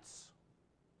weights.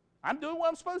 I'm doing what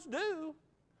I'm supposed to do,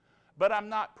 but I'm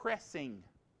not pressing.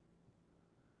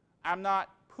 I'm not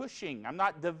pushing. I'm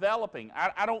not developing.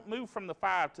 I don't move from the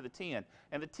 5 to the 10,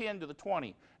 and the 10 to the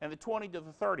 20, and the 20 to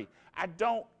the 30. I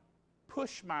don't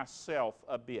push myself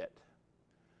a bit.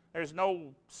 There's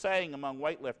no saying among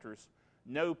weightlifters,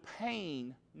 no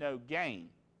pain, no gain.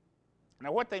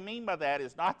 Now, what they mean by that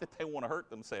is not that they want to hurt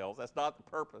themselves. That's not the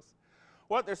purpose.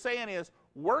 What they're saying is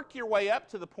work your way up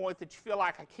to the point that you feel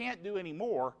like I can't do any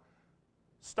more.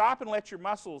 Stop and let your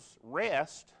muscles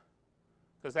rest,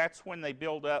 because that's when they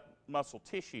build up muscle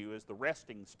tissue, is the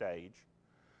resting stage.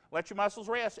 Let your muscles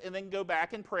rest and then go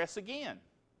back and press again.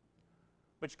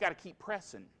 But you got to keep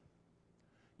pressing.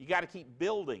 You got to keep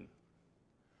building.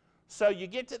 So you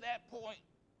get to that point,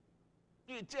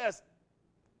 you just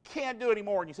can't do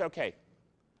anymore, and you say, okay,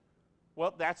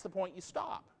 well, that's the point you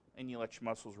stop. And you let your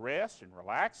muscles rest and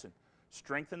relax and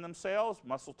strengthen themselves.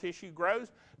 Muscle tissue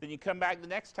grows. Then you come back the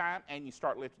next time and you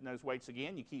start lifting those weights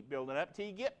again. You keep building up until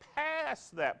you get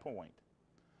past that point.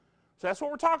 So that's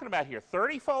what we're talking about here.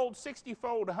 30-fold,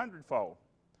 60-fold, 100-fold.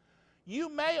 You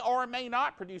may or may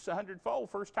not produce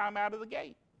 100-fold first time out of the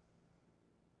gate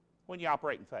when you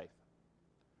operate in faith.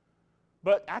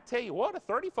 But I tell you what, a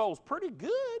 30-fold is pretty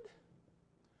good.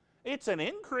 It's an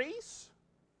increase.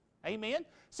 Amen.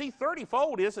 See,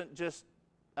 30-fold isn't just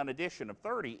an addition of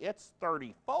 30. It's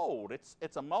 30-fold.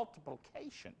 It's a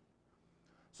multiplication.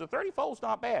 So 30-fold's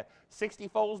not bad.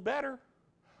 60-fold's better.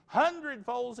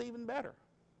 100-fold's even better.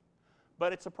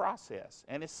 But it's a process,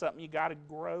 and it's something you got to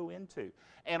grow into.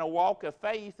 And a walk of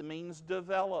faith means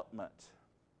development.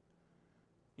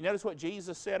 You notice what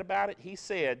Jesus said about it? He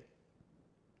said,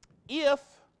 if,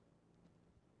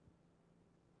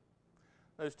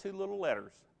 those two little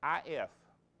letters,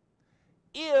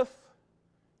 if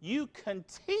you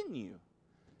continue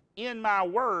in my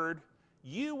word,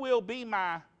 you will be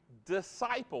my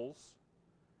disciples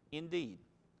indeed.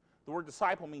 The word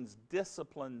disciple means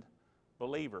disciplined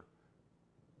believer.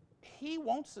 He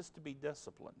wants us to be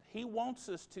disciplined. He wants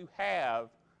us to have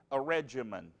a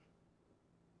regimen.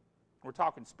 We're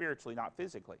talking spiritually, not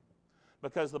physically.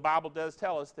 Because the Bible does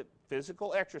tell us that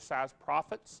physical exercise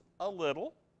profits a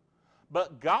little,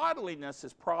 but godliness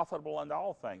is profitable unto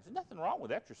all things. There's nothing wrong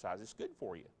with exercise. It's good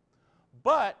for you.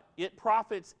 But it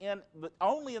profits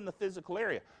only in the physical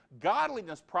area.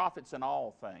 Godliness profits in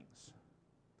all things.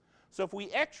 So if we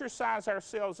exercise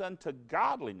ourselves unto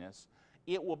godliness,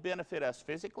 it will benefit us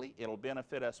physically, it'll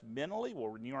benefit us mentally, we'll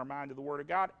renew our mind to the Word of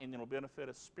God, and it'll benefit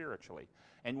us spiritually.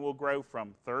 And we'll grow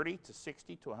from 30 to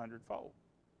 60 to 100-fold.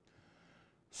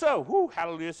 So,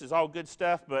 hallelujah, this is all good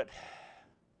stuff, but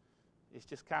it's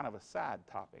just kind of a side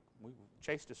topic. We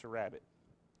chased us a rabbit.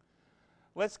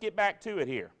 Let's get back to it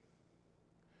here.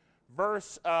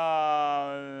 Verse,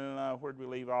 where did we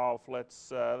leave off?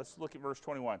 Let's look at verse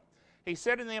 21. He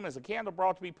said to them, as a candle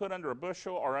brought to be put under a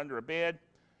bushel or under a bed,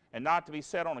 and not to be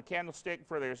set on a candlestick,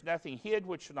 for there is nothing hid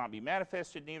which should not be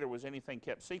manifested, neither was anything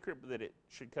kept secret, but that it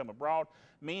should come abroad.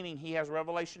 Meaning he has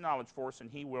revelation knowledge for us, and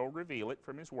he will reveal it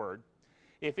from his word.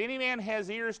 If any man has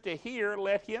ears to hear,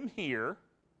 let him hear.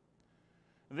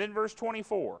 And then verse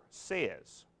 24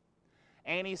 says,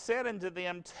 and he said unto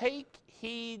them, take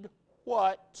heed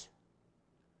what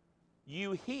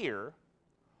you hear,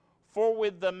 for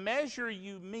with the measure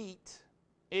you mete,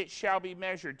 it shall be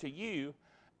measured to you,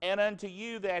 and unto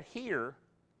you that hear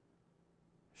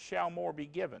shall more be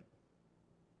given.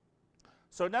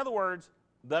 So in other words,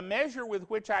 the measure with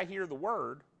which I hear the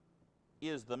word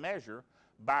is the measure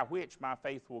by which my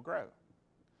faith will grow.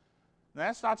 Now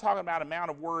that's not talking about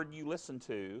amount of word you listen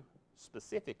to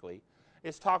specifically.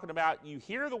 It's talking about you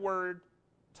hear the word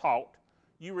taught,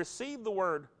 you receive the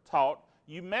word taught,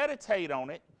 you meditate on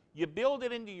it, you build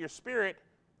it into your spirit,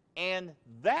 and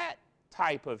that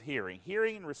type of hearing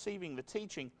and receiving the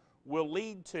teaching, will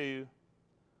lead to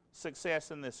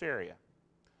success in this area.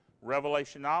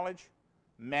 Revelation knowledge,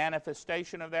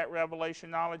 manifestation of that revelation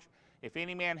knowledge. If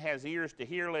any man has ears to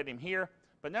hear, let him hear.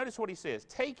 But notice what he says,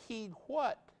 take heed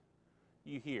what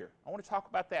you hear. I want to talk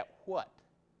about that what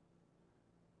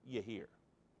you hear.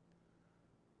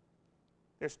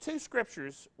 There's two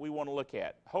scriptures we want to look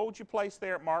at. Hold your place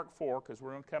there at Mark 4, because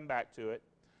we're going to come back to it.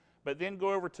 But then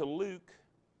go over to Luke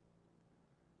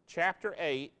chapter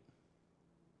 8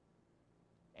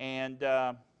 and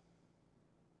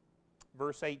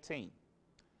verse 18.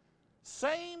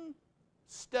 Same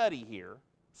study here,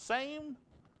 same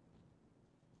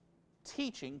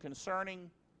teaching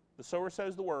concerning the sower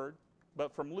sows the word,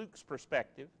 but from Luke's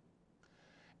perspective.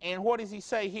 And what does he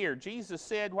say here? Jesus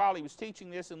said while he was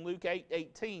teaching this in Luke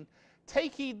 8:18,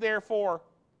 take heed therefore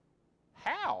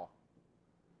how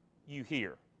you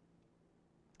hear.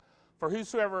 For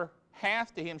whosoever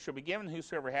hath, to him shall be given,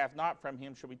 whosoever hath not, from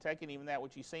him shall be taken even that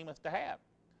which he seemeth to have.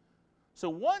 So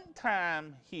one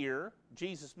time here,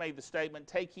 Jesus made the statement,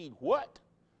 take heed what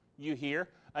you hear.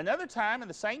 Another time in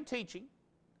the same teaching,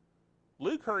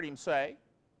 Luke heard him say,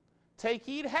 take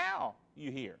heed how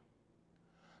you hear.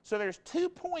 So there's 2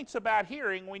 points about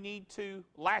hearing we need to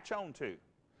latch on to.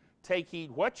 Take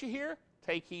heed what you hear,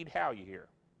 take heed how you hear.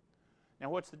 Now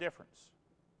what's the difference?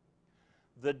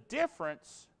 The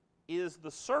difference is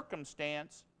the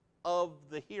circumstance of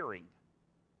the hearing.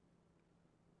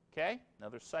 Okay?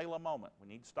 Another Selah moment. We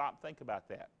need to stop and think about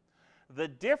that. The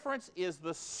difference is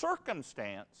the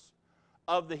circumstance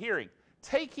of the hearing.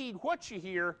 Take heed what you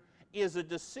hear is a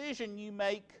decision you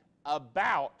make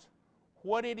about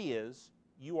what it is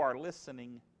you are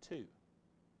listening to.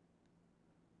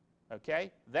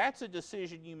 Okay? That's a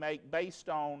decision you make based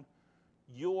on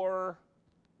your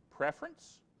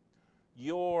preference,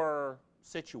 your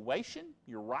situation,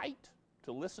 your right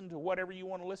to listen to whatever you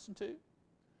want to listen to.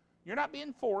 You're not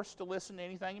being forced to listen to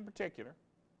anything in particular.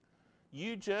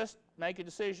 You just make a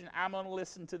decision, I'm going to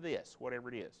listen to this, whatever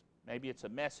it is. Maybe it's a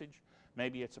message,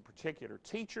 maybe it's a particular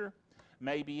teacher,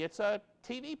 maybe it's a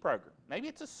TV program, maybe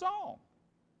it's a song.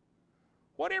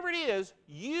 Whatever it is,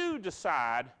 you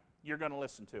decide you're going to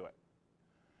listen to it.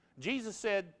 Jesus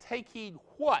said, take heed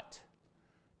what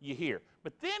you hear.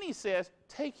 But then he says,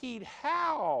 take heed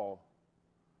how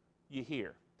you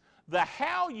hear. The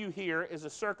how you hear is a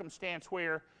circumstance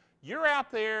where you're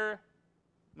out there,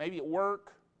 maybe at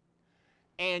work,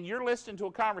 and you're listening to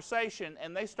a conversation,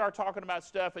 and they start talking about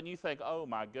stuff, and you think, oh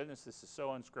my goodness, this is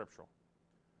so unscriptural.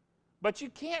 But you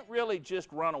can't really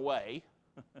just run away.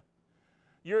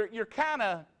 You're kind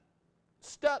of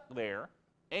stuck there,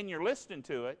 and you're listening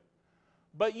to it,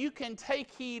 But you can take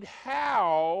heed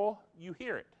how you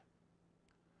hear it.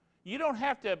 You don't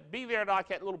have to be there like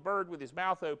that little bird with his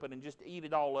mouth open and just eat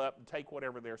it all up and take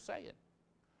whatever they're saying.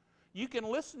 You can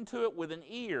listen to it with an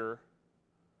ear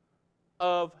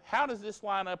of how does this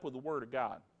line up with the Word of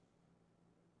God.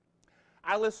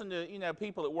 I listen to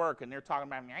people at work and they're talking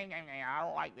about, I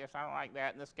don't like this, I don't like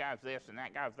that, and this guy's this and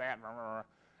that guy's that,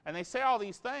 and they say all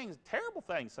these things, terrible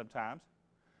things sometimes,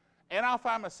 and I'll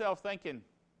find myself thinking,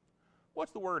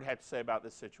 what's the Word have to say about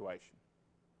this situation?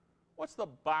 What's the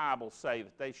Bible say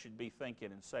that they should be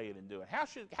thinking and saying and doing?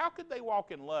 How could they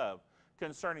walk in love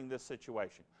concerning this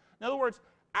situation? In other words,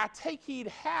 I take heed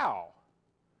how.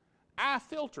 I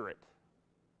filter it.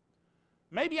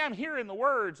 Maybe I'm hearing the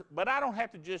words, but I don't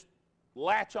have to just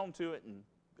latch onto it and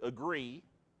agree.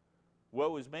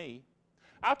 Woe is me.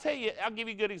 I'll give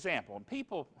you a good example. And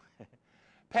people,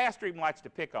 Pastor even likes to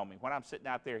pick on me. When I'm sitting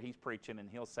out there, he's preaching, and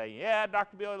he'll say, yeah,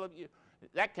 Dr. Bill,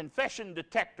 that confession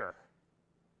detector.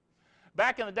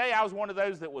 Back in the day, I was one of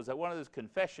those that was one of those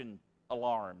confession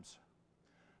alarms.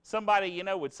 Somebody,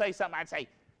 would say something, I'd say,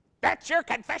 that's your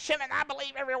confession, and I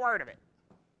believe every word of it.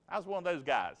 I was one of those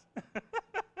guys.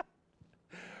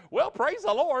 Well, praise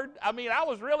the Lord. I mean, I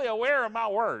was really aware of my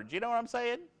words. You know what I'm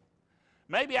saying?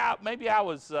 Maybe I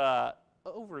was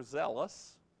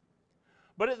overzealous.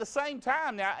 But at the same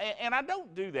time now, and I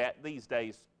don't do that these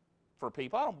days for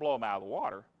people. I don't blow them out of the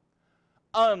water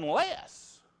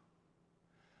unless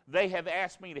they have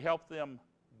asked me to help them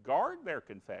guard their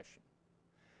confession.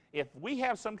 If we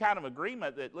have some kind of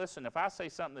agreement that, listen, if I say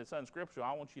something that's unscriptural,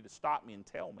 I want you to stop me and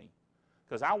tell me,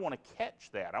 because I want to catch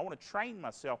that. I want to train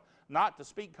myself not to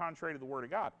speak contrary to the Word of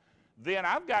God. Then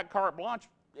I've got carte blanche,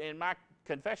 and my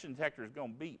confession detector is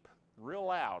going to beep real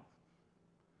loud.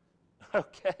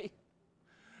 Okay?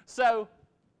 So,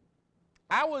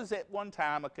 I was at one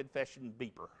time a confession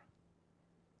beeper.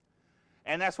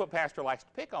 And that's what Pastor likes to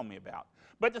pick on me about.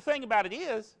 But the thing about it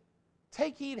is,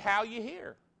 take heed how you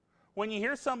hear. When you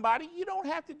hear somebody, you don't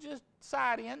have to just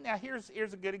side in. Now, here's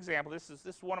a good example. This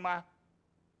is one of my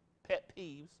pet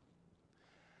peeves.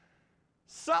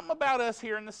 Something about us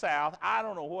here in the South, I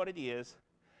don't know what it is.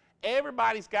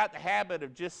 Everybody's got the habit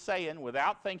of just saying,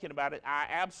 without thinking about it, I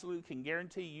absolutely can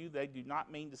guarantee you they do not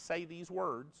mean to say these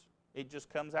words. It just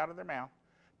comes out of their mouth.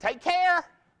 Take care!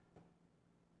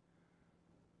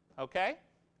 Okay?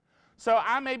 So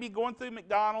I may be going through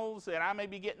McDonald's, and I may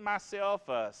be getting myself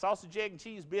a sausage, egg, and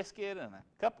cheese biscuit and a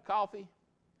cup of coffee,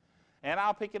 and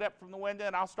I'll pick it up from the window,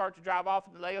 and I'll start to drive off,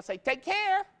 and the lady will say, take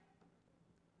care!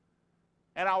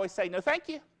 And I always say, no, thank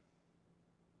you.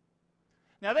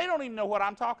 Now, they don't even know what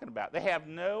I'm talking about. They have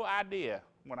no idea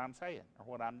what I'm saying or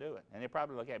what I'm doing. And they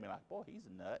probably look at me like, boy, he's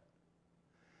a nut.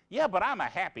 Yeah, but I'm a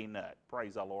happy nut,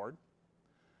 praise the Lord.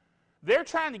 They're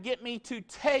trying to get me to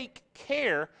take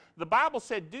care. The Bible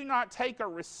said, do not take or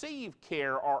receive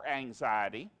care or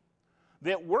anxiety.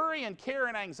 That worry and care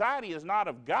and anxiety is not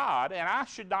of God, and I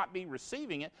should not be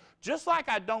receiving it. Just like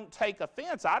I don't take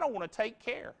offense, I don't want to take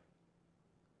care.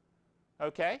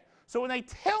 Okay? So when they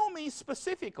tell me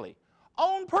specifically,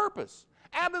 on purpose,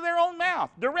 out of their own mouth,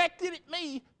 directed at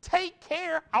me, take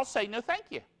care, I'll say no thank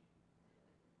you.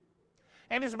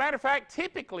 And as a matter of fact,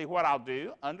 typically what I'll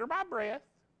do, under my breath,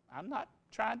 I'm not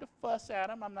trying to fuss at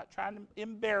them, I'm not trying to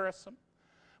embarrass them,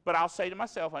 but I'll say to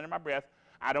myself under my breath,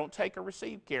 I don't take or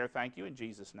receive care, thank you, in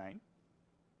Jesus' name.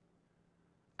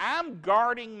 I'm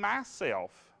guarding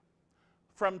myself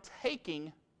from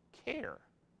taking care,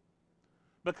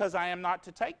 because I am not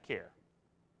to take care.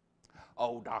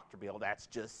 Oh, Dr. Bill, that's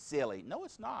just silly. No,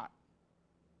 it's not.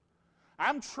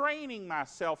 I'm training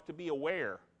myself to be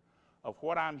aware of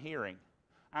what I'm hearing.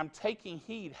 I'm taking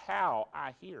heed how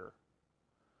I hear.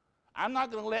 I'm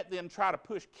not going to let them try to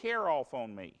push care off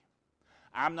on me.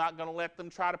 I'm not going to let them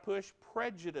try to push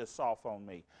prejudice off on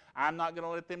me. I'm not going to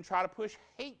let them try to push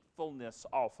hatefulness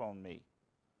off on me.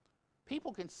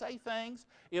 People can say things,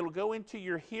 it'll go into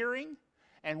your hearing,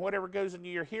 and whatever goes into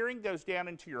your hearing goes down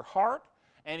into your heart,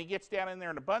 and it gets down in there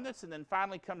in abundance, and then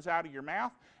finally comes out of your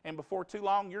mouth, and before too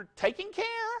long you're taking care.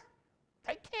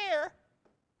 Take care.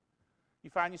 You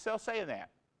find yourself saying that.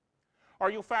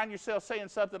 Or you'll find yourself saying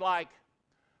something like,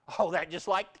 oh, that just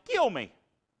like to kill me.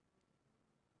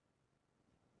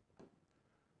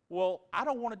 Well, I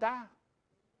don't want to die.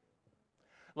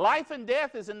 Life and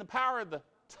death is in the power of the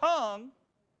tongue,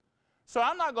 so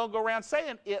I'm not going to go around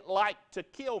saying it like to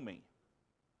kill me.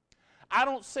 I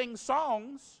don't sing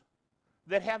songs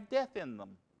that have death in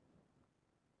them.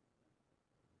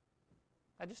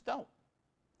 I just don't.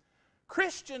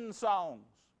 Christian songs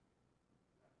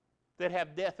that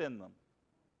have death in them.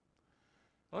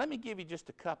 Let me give you just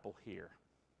a couple here.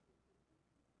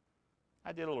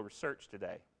 I did a little research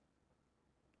today.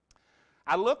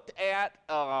 I looked at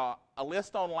a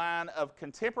list online of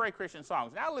contemporary Christian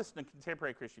songs. Now, I listen to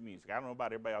contemporary Christian music. I don't know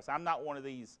about everybody else. I'm not one of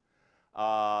these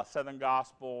Southern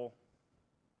gospel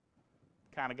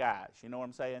kind of guys. You know what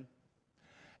I'm saying?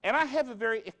 And I have a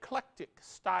very eclectic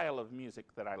style of music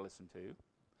that I listen to.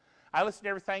 I listen to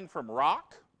everything from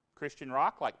rock, Christian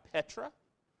rock, like Petra,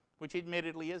 which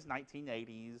admittedly is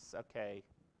 1980s. Okay,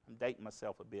 I'm dating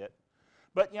myself a bit.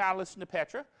 But, I listen to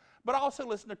Petra. But I also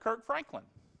listen to Kirk Franklin.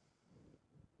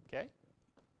 Okay?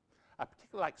 I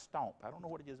particularly like Stomp. I don't know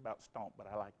what it is about Stomp, but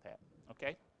I like that.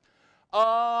 Okay?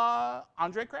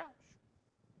 Andre Crouch.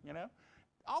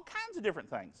 All kinds of different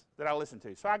things that I listen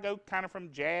to. So I go kind of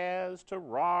from jazz to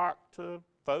rock to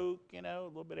folk, a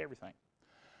little bit of everything.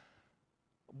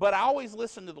 But I always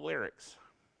listen to the lyrics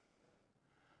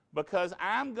because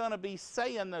I'm going to be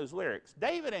saying those lyrics.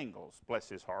 David Ingalls, bless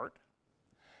his heart,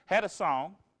 had a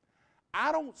song.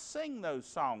 I don't sing those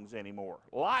songs anymore,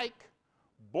 like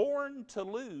Born to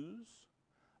Lose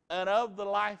and Of the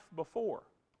Life Before.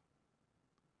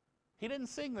 He didn't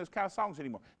sing those kind of songs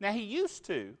anymore. Now, he used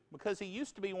to, because he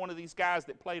used to be one of these guys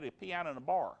that played a piano in a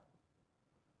bar.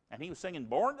 And he was singing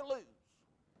Born to Lose.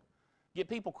 Get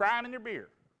people crying in their beer.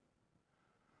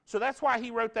 So that's why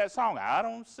he wrote that song. I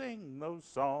don't sing those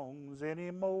songs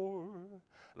anymore,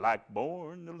 like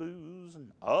Born to Lose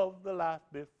and Of the Life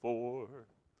Before.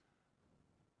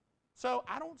 So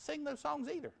I don't sing those songs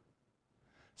either.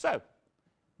 So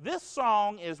this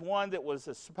song is one that was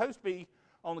supposed to be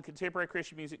on the contemporary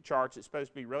Christian music charts. It's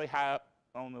supposed to be really high up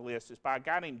on the list. It's by a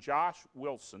guy named Josh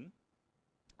Wilson.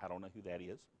 I don't know who that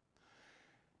is.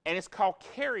 And it's called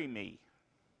Carry Me.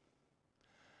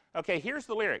 Okay, here's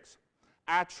the lyrics.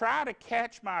 I try to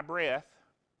catch my breath.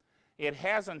 It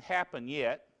hasn't happened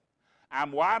yet.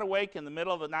 I'm wide awake in the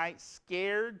middle of the night,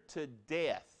 scared to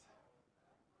death.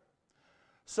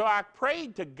 So I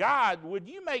prayed to God, would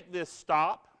you make this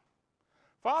stop?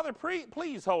 Father,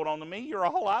 please hold on to me. You're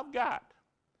all I've got.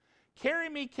 Carry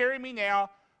me now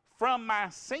from my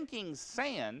sinking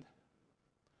sand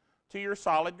to your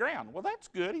solid ground. Well, that's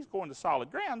good. He's going to solid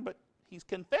ground, but he's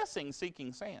confessing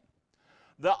seeking sand.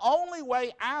 The only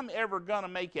way I'm ever going to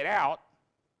make it out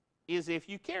is if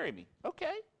you carry me.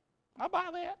 Okay, I'll buy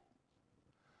that.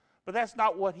 But that's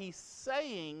not what he's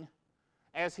saying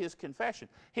as his confession.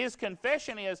 His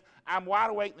confession is, I'm wide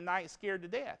awake in the night, scared to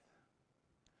death.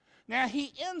 Now,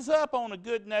 he ends up on a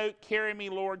good note, carry me,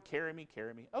 Lord, carry me,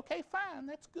 carry me. Okay, fine,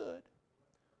 that's good.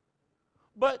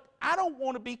 But I don't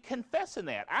want to be confessing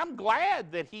that. I'm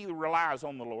glad that he relies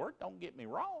on the Lord, don't get me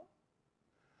wrong.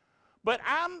 But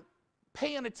I'm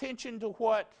paying attention to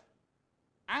what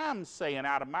I'm saying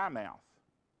out of my mouth.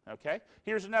 Okay?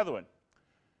 Here's another one.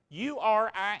 You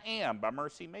Are, I Am by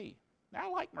Mercy Me. Now,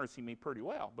 I like Mercy Me pretty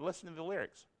well, but listen to the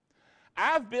lyrics.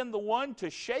 I've been the one to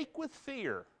shake with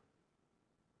fear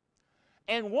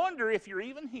and wonder if you're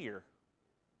even here.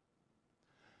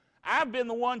 I've been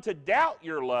the one to doubt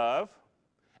your love,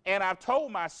 and I've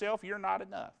told myself you're not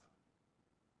enough.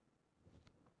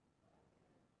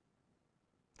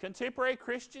 Contemporary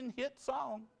Christian hit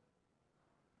song.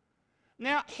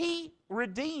 Now, he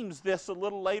redeems this a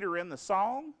little later in the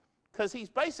song, because he's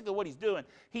basically what he's doing.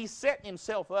 He's setting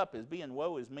himself up as being,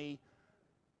 woe is me,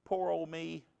 poor old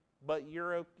me, but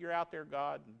you're out there,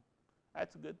 God, and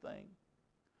that's a good thing.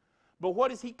 But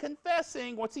what is he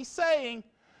confessing? What's he saying?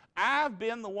 I've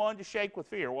been the one to shake with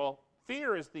fear. Well,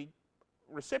 fear is the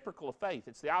reciprocal of faith.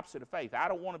 It's the opposite of faith. I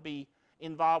don't want to be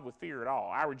involved with fear at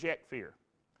all. I reject fear.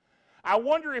 I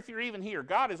wonder if you're even here.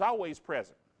 God is always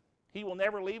present. He will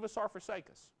never leave us or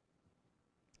forsake us.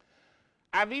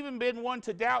 I've even been one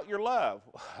to doubt your love.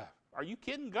 Are you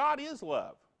kidding? God is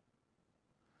love.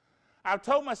 I've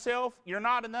told myself you're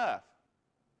not enough.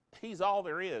 He's all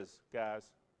there is, guys.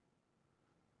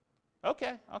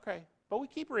 Okay. But we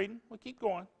keep reading. We keep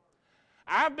going.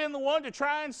 I've been the one to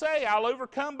try and say I'll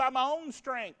overcome by my own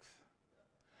strength.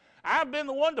 I've been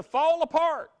the one to fall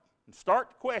apart and start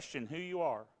to question who you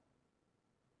are.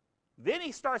 Then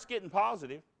he starts getting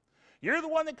positive. You're the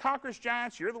one that conquers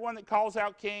giants. You're the one that calls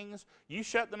out kings. You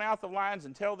shut the mouth of lions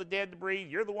and tell the dead to breathe.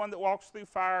 You're the one that walks through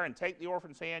fire and take the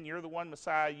orphan's hand. You're the one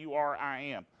Messiah. You are, I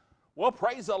am. Well,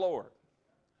 praise the Lord.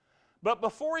 But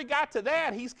before he got to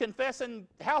that, he's confessing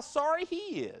how sorry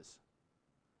he is.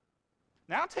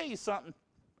 Now, I'll tell you something.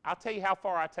 I'll tell you how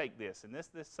far I take this. And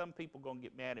this some people are going to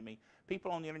get mad at me.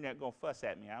 People on the internet are going to fuss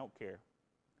at me. I don't care.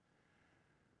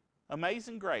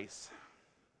 Amazing grace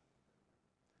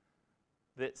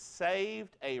that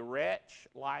saved a wretch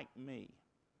like me.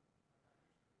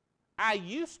 I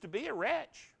used to be a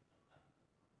wretch,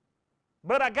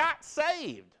 but I got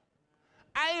saved.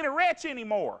 I ain't a wretch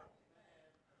anymore.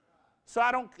 So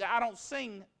I don't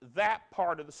sing that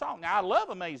part of the song. Now, I love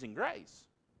Amazing Grace,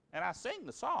 and I sing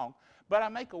the song, but I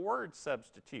make a word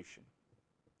substitution.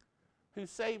 Who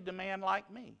saved a man like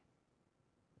me?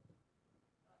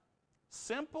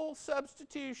 Simple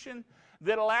substitution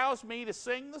that allows me to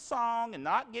sing the song and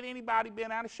not get anybody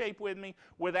bent out of shape with me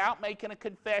without making a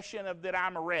confession of that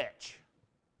I'm a wretch.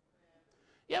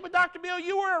 Yeah, but Dr. Bill,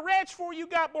 you were a wretch before you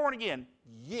got born again.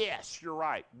 Yes, you're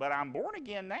right, but I'm born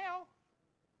again now.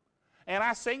 And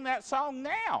I sing that song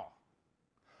now.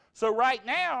 So right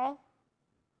now,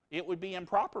 it would be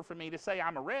improper for me to say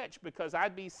I'm a wretch, because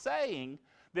I'd be saying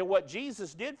that what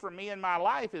Jesus did for me in my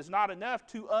life is not enough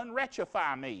to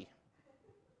unwretchify me.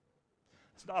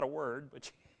 It's not a word,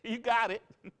 but you got it.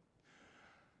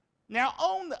 Now,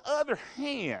 on the other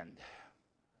hand,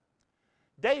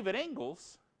 David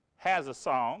Ingalls has a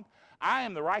song, I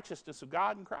am the righteousness of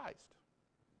God in Christ.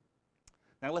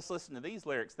 Now, let's listen to these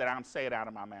lyrics that I'm saying out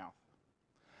of my mouth.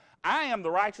 I am the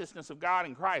righteousness of God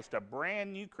in Christ, a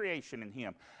brand new creation in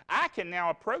Him. I can now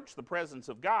approach the presence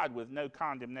of God with no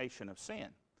condemnation of sin.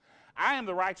 I am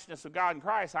the righteousness of God in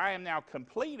Christ. I am now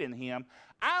complete in Him.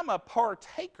 I'm a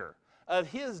partaker of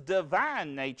His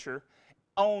divine nature.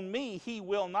 On me He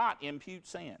will not impute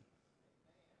sin.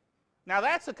 Now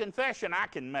that's a confession I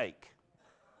can make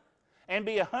and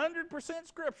be 100%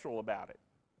 scriptural about it.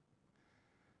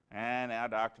 And now,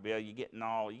 Dr. Bill, you're getting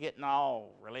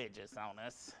all religious on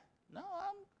us. No,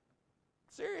 I'm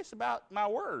serious about my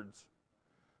words.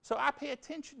 So I pay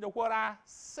attention to what I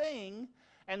sing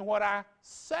and what I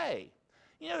say.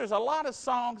 You know, there's a lot of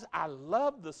songs. I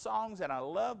love the songs and I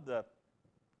love the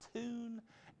tune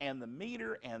and the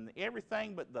meter and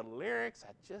everything, but the lyrics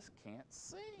I just can't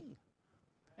sing.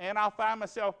 And I'll find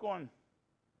myself going,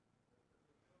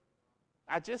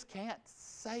 I just can't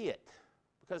say it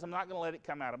because I'm not going to let it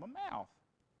come out of my mouth.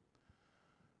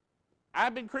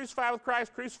 I've been crucified with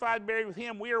Christ, crucified, buried with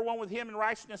Him. We are one with Him in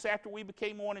righteousness after we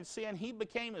became one in sin. He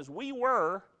became as we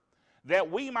were,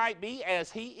 that we might be as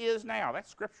He is now.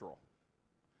 That's scriptural.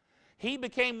 He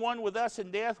became one with us in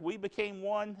death. We became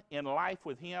one in life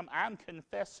with Him. I'm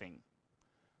confessing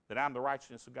that I'm the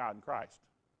righteousness of God in Christ.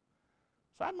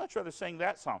 So I'd much rather sing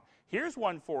that song. Here's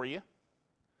one for you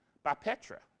by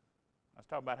Petra. I was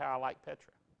talking about how I like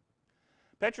Petra.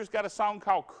 Petra's got a song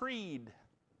called Creed.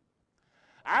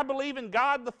 I believe in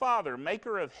God the Father,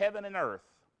 maker of heaven and earth,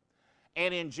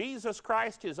 and in Jesus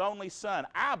Christ, His only Son.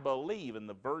 I believe in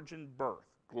the virgin birth.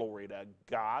 Glory to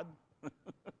God.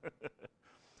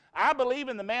 I believe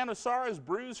in the man of sorrows,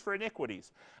 bruised for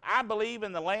iniquities. I believe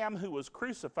in the Lamb who was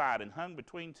crucified and hung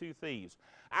between two thieves.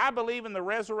 I believe in the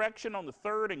resurrection on the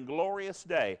third and glorious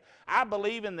day. I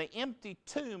believe in the empty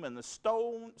tomb and the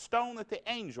stone that the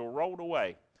angel rolled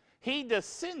away. He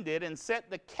descended and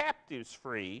set the captives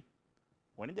free.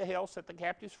 Went into hell, set the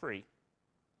captives free.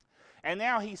 And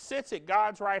now He sits at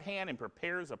God's right hand and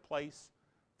prepares a place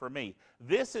for me.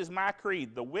 This is my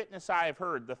creed, the witness I have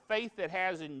heard, the faith that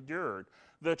has endured.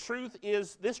 This truth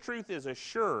is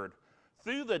assured.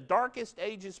 Through the darkest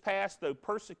ages past, though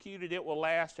persecuted, it will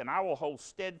last, and I will hold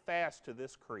steadfast to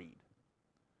this creed.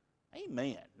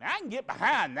 Amen. Now I can get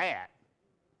behind that.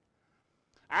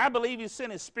 I believe He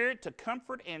sent His Spirit to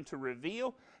comfort and to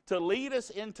reveal, to lead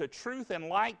us into truth and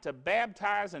light, to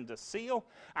baptize and to seal.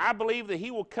 I believe that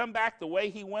He will come back the way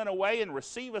He went away and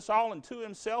receive us all into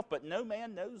Himself, but no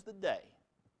man knows the day.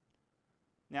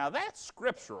 Now that's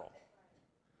scriptural.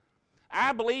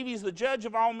 I believe He's the judge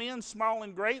of all men, small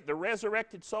and great. The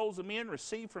resurrected souls of men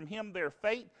receive from Him their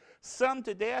fate, some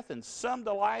to death and some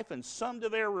to life and some to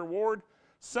their reward,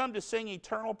 some to sing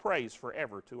eternal praise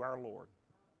forever to our Lord.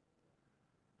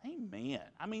 Amen.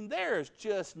 I mean, there's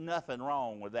just nothing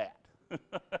wrong with that.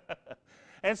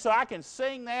 And so I can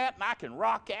sing that and I can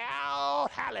rock out,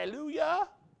 hallelujah,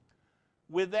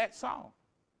 with that song.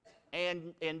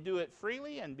 And do it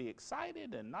freely and be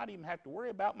excited and not even have to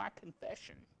worry about my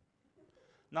confession.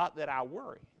 Not that I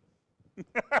worry.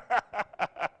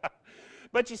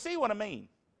 But you see what I mean.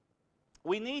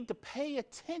 We need to pay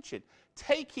attention.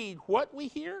 Take heed what we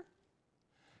hear.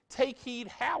 Take heed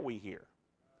how we hear.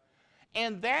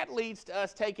 And that leads to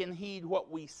us taking heed what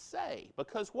we say.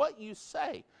 Because what you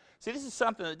say, see, this is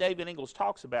something that David Ingalls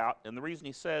talks about, and the reason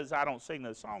he says I don't sing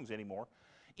those songs anymore,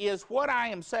 is what I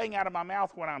am saying out of my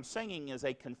mouth when I'm singing is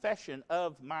a confession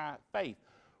of my faith.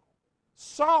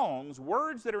 Songs,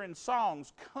 words that are in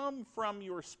songs, come from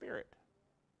your spirit.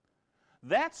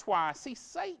 That's why, see,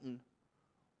 Satan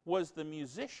was the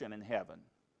musician in heaven.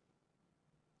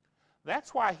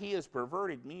 That's why he has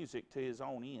perverted music to his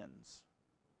own ends.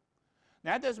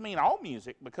 Now, that doesn't mean all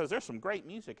music, because there's some great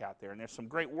music out there, and there's some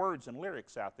great words and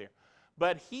lyrics out there.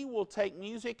 But he will take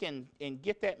music and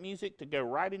get that music to go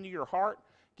right into your heart,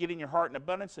 get in your heart in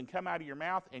abundance and come out of your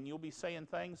mouth, and you'll be saying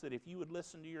things that if you would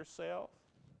listen to yourself,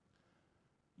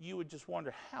 you would just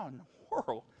wonder, how in the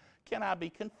world can I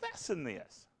be confessing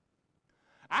this?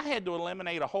 I had to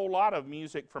eliminate a whole lot of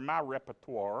music from my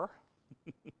repertoire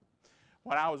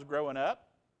when I was growing up,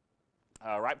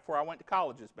 right before I went to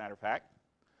college, as a matter of fact.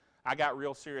 I got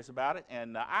real serious about it,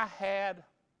 and I had,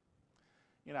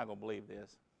 you're not going to believe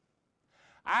this,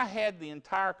 I had the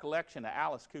entire collection of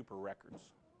Alice Cooper records.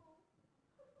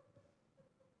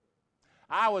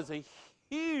 I was a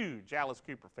huge Alice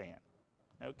Cooper fan,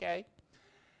 okay?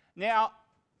 Now,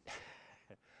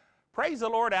 praise the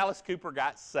Lord, Alice Cooper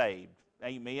got saved.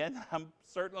 Amen. I'm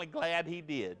certainly glad he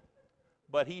did.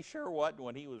 But he sure wasn't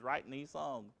when he was writing these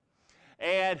songs.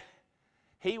 And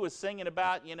he was singing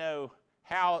about, you know,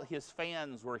 how his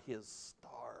fans were his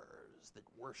stars that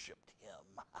worshiped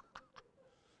him.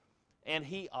 And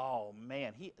oh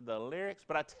man, the lyrics,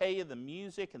 but I tell you, the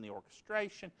music and the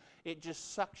orchestration, it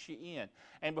just sucks you in.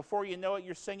 And before you know it,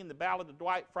 you're singing the ballad of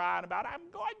Dwight Fry about, I'm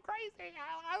going crazy,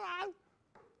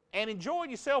 and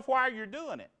enjoying yourself while you're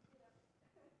doing it.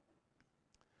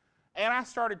 And I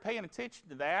started paying attention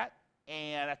to that,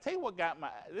 and I tell you what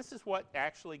this is what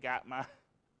actually got my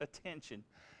attention,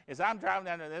 is I'm driving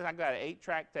down there, I got an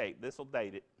 8-track tape. This will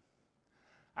date it.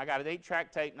 I got an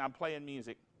 8-track tape, and I'm playing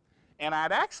music. And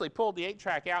I'd actually pulled the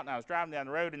 8-track out, and I was driving down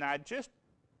the road, and I'd just,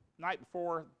 night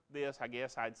before this, I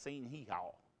guess, I'd seen Hee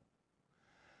Haw.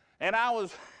 And I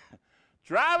was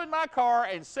driving my car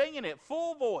and singing at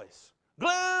full voice,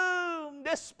 gloom,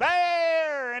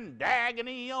 despair, and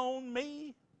agony on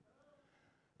me.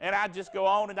 And I'd just go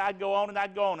on, and I'd go on, and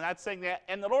I'd go on, and I'd sing that.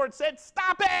 And the Lord said,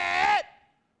 stop it!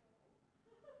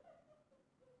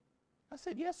 I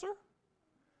said, yes, sir.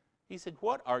 He said,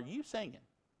 what are you singing?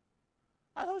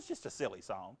 I thought it was just a silly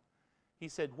song. He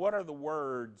said, what are the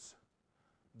words?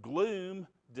 Gloom,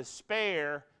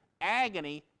 despair,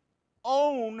 agony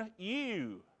on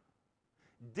you.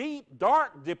 Deep,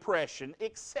 dark depression,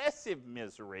 excessive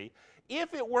misery.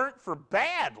 If it weren't for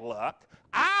bad luck,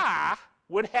 I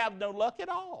would have no luck at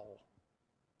all.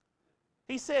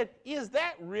 He said, is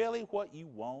that really what you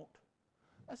want?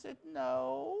 I said,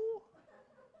 no.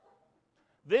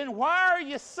 Then why are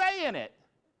you saying it?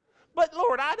 But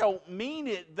Lord, I don't mean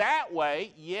it that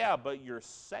way. Yeah, but you're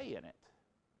saying it.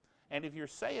 And if you're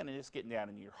saying it, it's getting down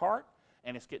in your heart,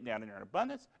 and it's getting down in your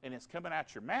abundance, and it's coming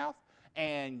out your mouth,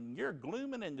 and you're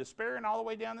glooming and despairing all the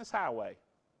way down this highway.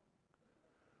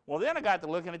 Well, then I got to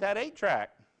looking at that 8-track.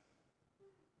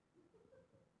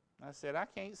 I said, I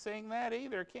can't sing that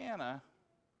either, can I?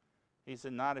 He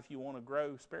said, not if you want to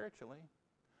grow spiritually.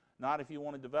 Not if you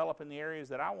want to develop in the areas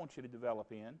that I want you to develop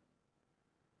in.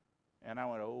 And I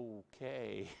went,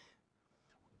 okay.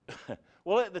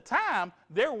 Well, at the time,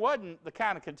 there wasn't the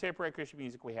kind of contemporary Christian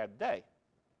music we have today.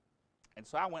 And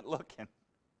so I went looking,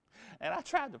 and I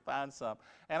tried to find some.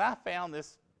 And I found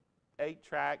this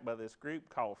 8-track by this group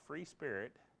called Free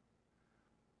Spirit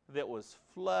that was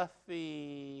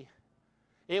fluffy.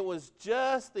 It was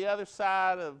just the other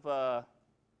side of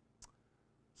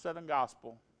Southern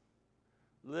Gospel,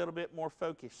 a little bit more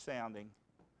folkish sounding.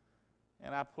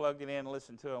 And I plugged it in and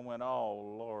listened to it and went,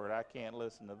 oh, Lord, I can't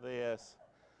listen to this.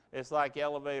 It's like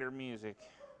elevator music.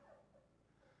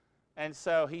 And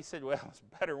so he said, well, it's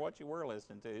better what you were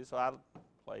listening to, so I'll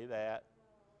play that.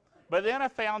 But then I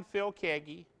found Phil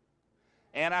Keaggy,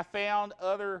 and I found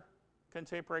other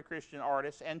contemporary Christian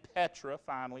artists, and Petra,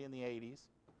 finally, in the 80s,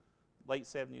 late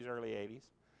 70s, early 80s.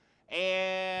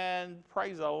 And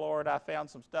praise the Lord, I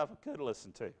found some stuff I could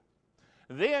listen to.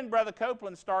 Then Brother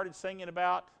Copeland started singing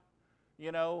about,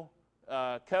 you know,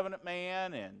 Covenant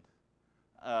Man and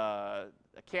I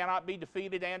Cannot Be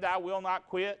Defeated and I Will Not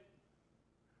Quit.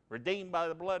 Redeemed by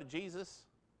the blood of Jesus.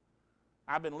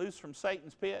 I've been loosed from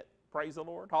Satan's pit. Praise the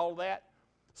Lord. All of that.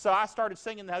 So I started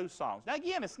singing those songs. Now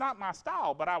again, it's not my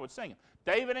style, but I would sing them.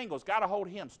 David Ingalls, got a hold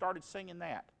of him, started singing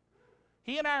that.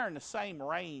 He and I are in the same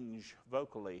range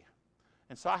vocally.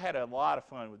 And so I had a lot of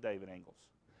fun with David Ingalls.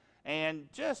 And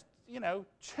just, you know,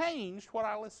 changed what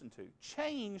I listened to.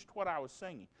 Changed what I was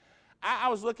singing. I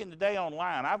was looking today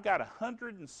online. I've got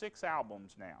 106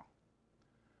 albums now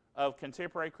of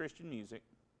contemporary Christian music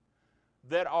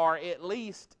that are at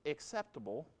least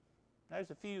acceptable.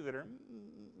 There's a few that are,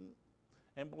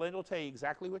 and Belinda will tell you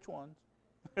exactly which ones.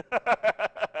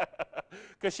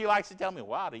 Because she likes to tell me,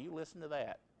 wow, do you listen to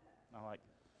that? I'm like,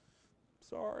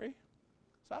 sorry.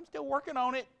 So I'm still working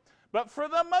on it. But for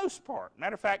the most part,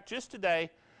 matter of fact, just today,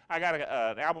 I got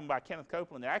an album by Kenneth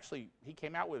Copeland that actually he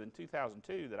came out with in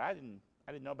 2002 that I didn't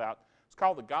know about. It's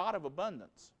called The God of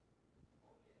Abundance.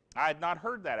 I had not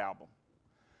heard that album.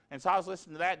 And so I was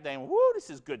listening to that day and, whoo, this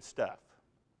is good stuff.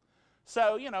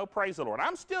 So, praise the Lord.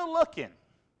 I'm still looking,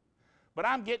 but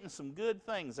I'm getting some good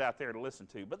things out there to listen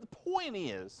to. But the point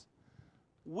is,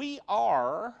 we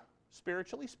are,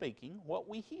 spiritually speaking, what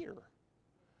we hear.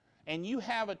 And you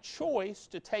have a choice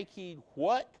to take heed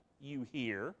what you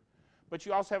hear, but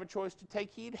you also have a choice to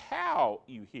take heed how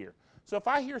you hear. So if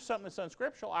I hear something that's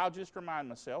unscriptural, I'll just remind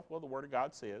myself, well, the Word of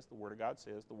God says, the Word of God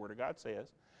says, the Word of God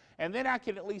says. And then I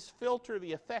can at least filter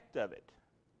the effect of it.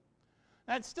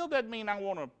 Now, it still doesn't mean I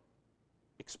want to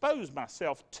expose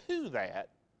myself to that.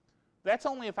 That's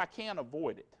only if I can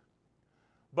avoid it.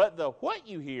 But the what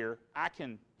you hear, I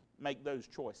can make those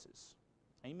choices.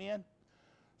 Amen?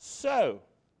 So,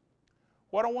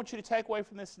 what I want you to take away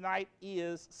from this tonight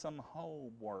is some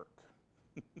homework.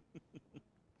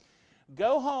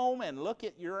 Go home and look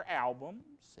at your albums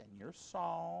and your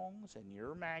songs and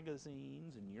your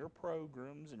magazines and your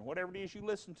programs and whatever it is you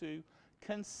listen to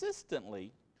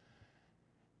consistently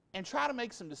and try to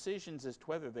make some decisions as to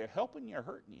whether they're helping you or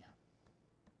hurting you.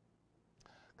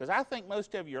 Because I think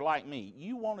most of you are like me.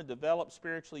 You want to develop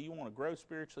spiritually, you want to grow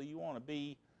spiritually, you want to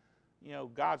be,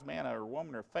 God's man or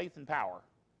woman of faith and power.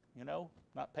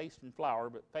 Not paste and flour,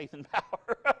 but faith and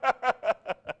power.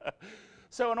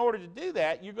 So in order to do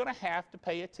that, you're going to have to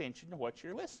pay attention to what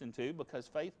you're listening to, because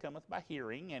faith cometh by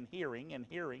hearing and hearing and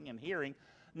hearing and hearing.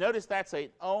 Notice that's an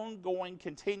ongoing,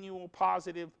 continual,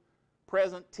 positive,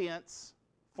 present tense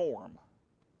form.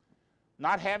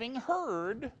 Not having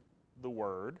heard the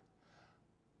word,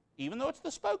 even though it's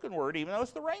the spoken word, even though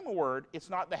it's the rhema word, it's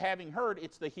not the having heard,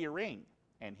 it's the hearing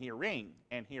and hearing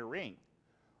and hearing.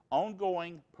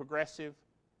 Ongoing, progressive,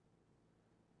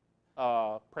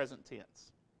 present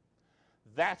tense.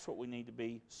 That's what we need to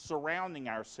be surrounding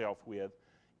ourselves with,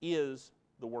 is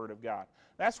the Word of God.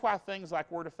 That's why things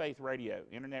like Word of Faith radio,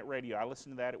 internet radio, I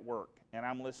listen to that at work, and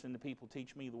I'm listening to people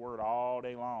teach me the Word all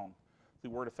day long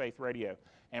through Word of Faith radio.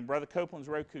 And Brother Copeland's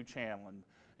Roku channel,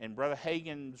 and Brother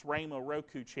Hagin's Rhema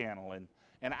Roku channel, and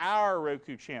our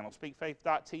Roku channel,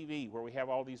 speakfaith.tv, where we have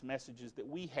all these messages that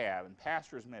we have, and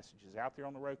pastors' messages out there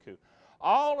on the Roku.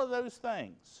 All of those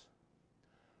things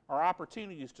are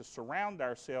opportunities to surround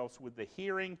ourselves with the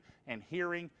hearing and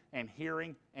hearing and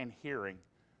hearing and hearing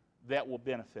that will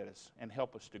benefit us and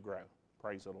help us to grow.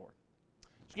 Praise the Lord.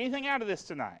 Did you get anything out of this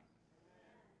tonight?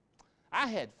 I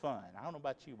had fun. I don't know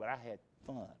about you, but I had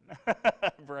fun.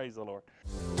 Praise the Lord.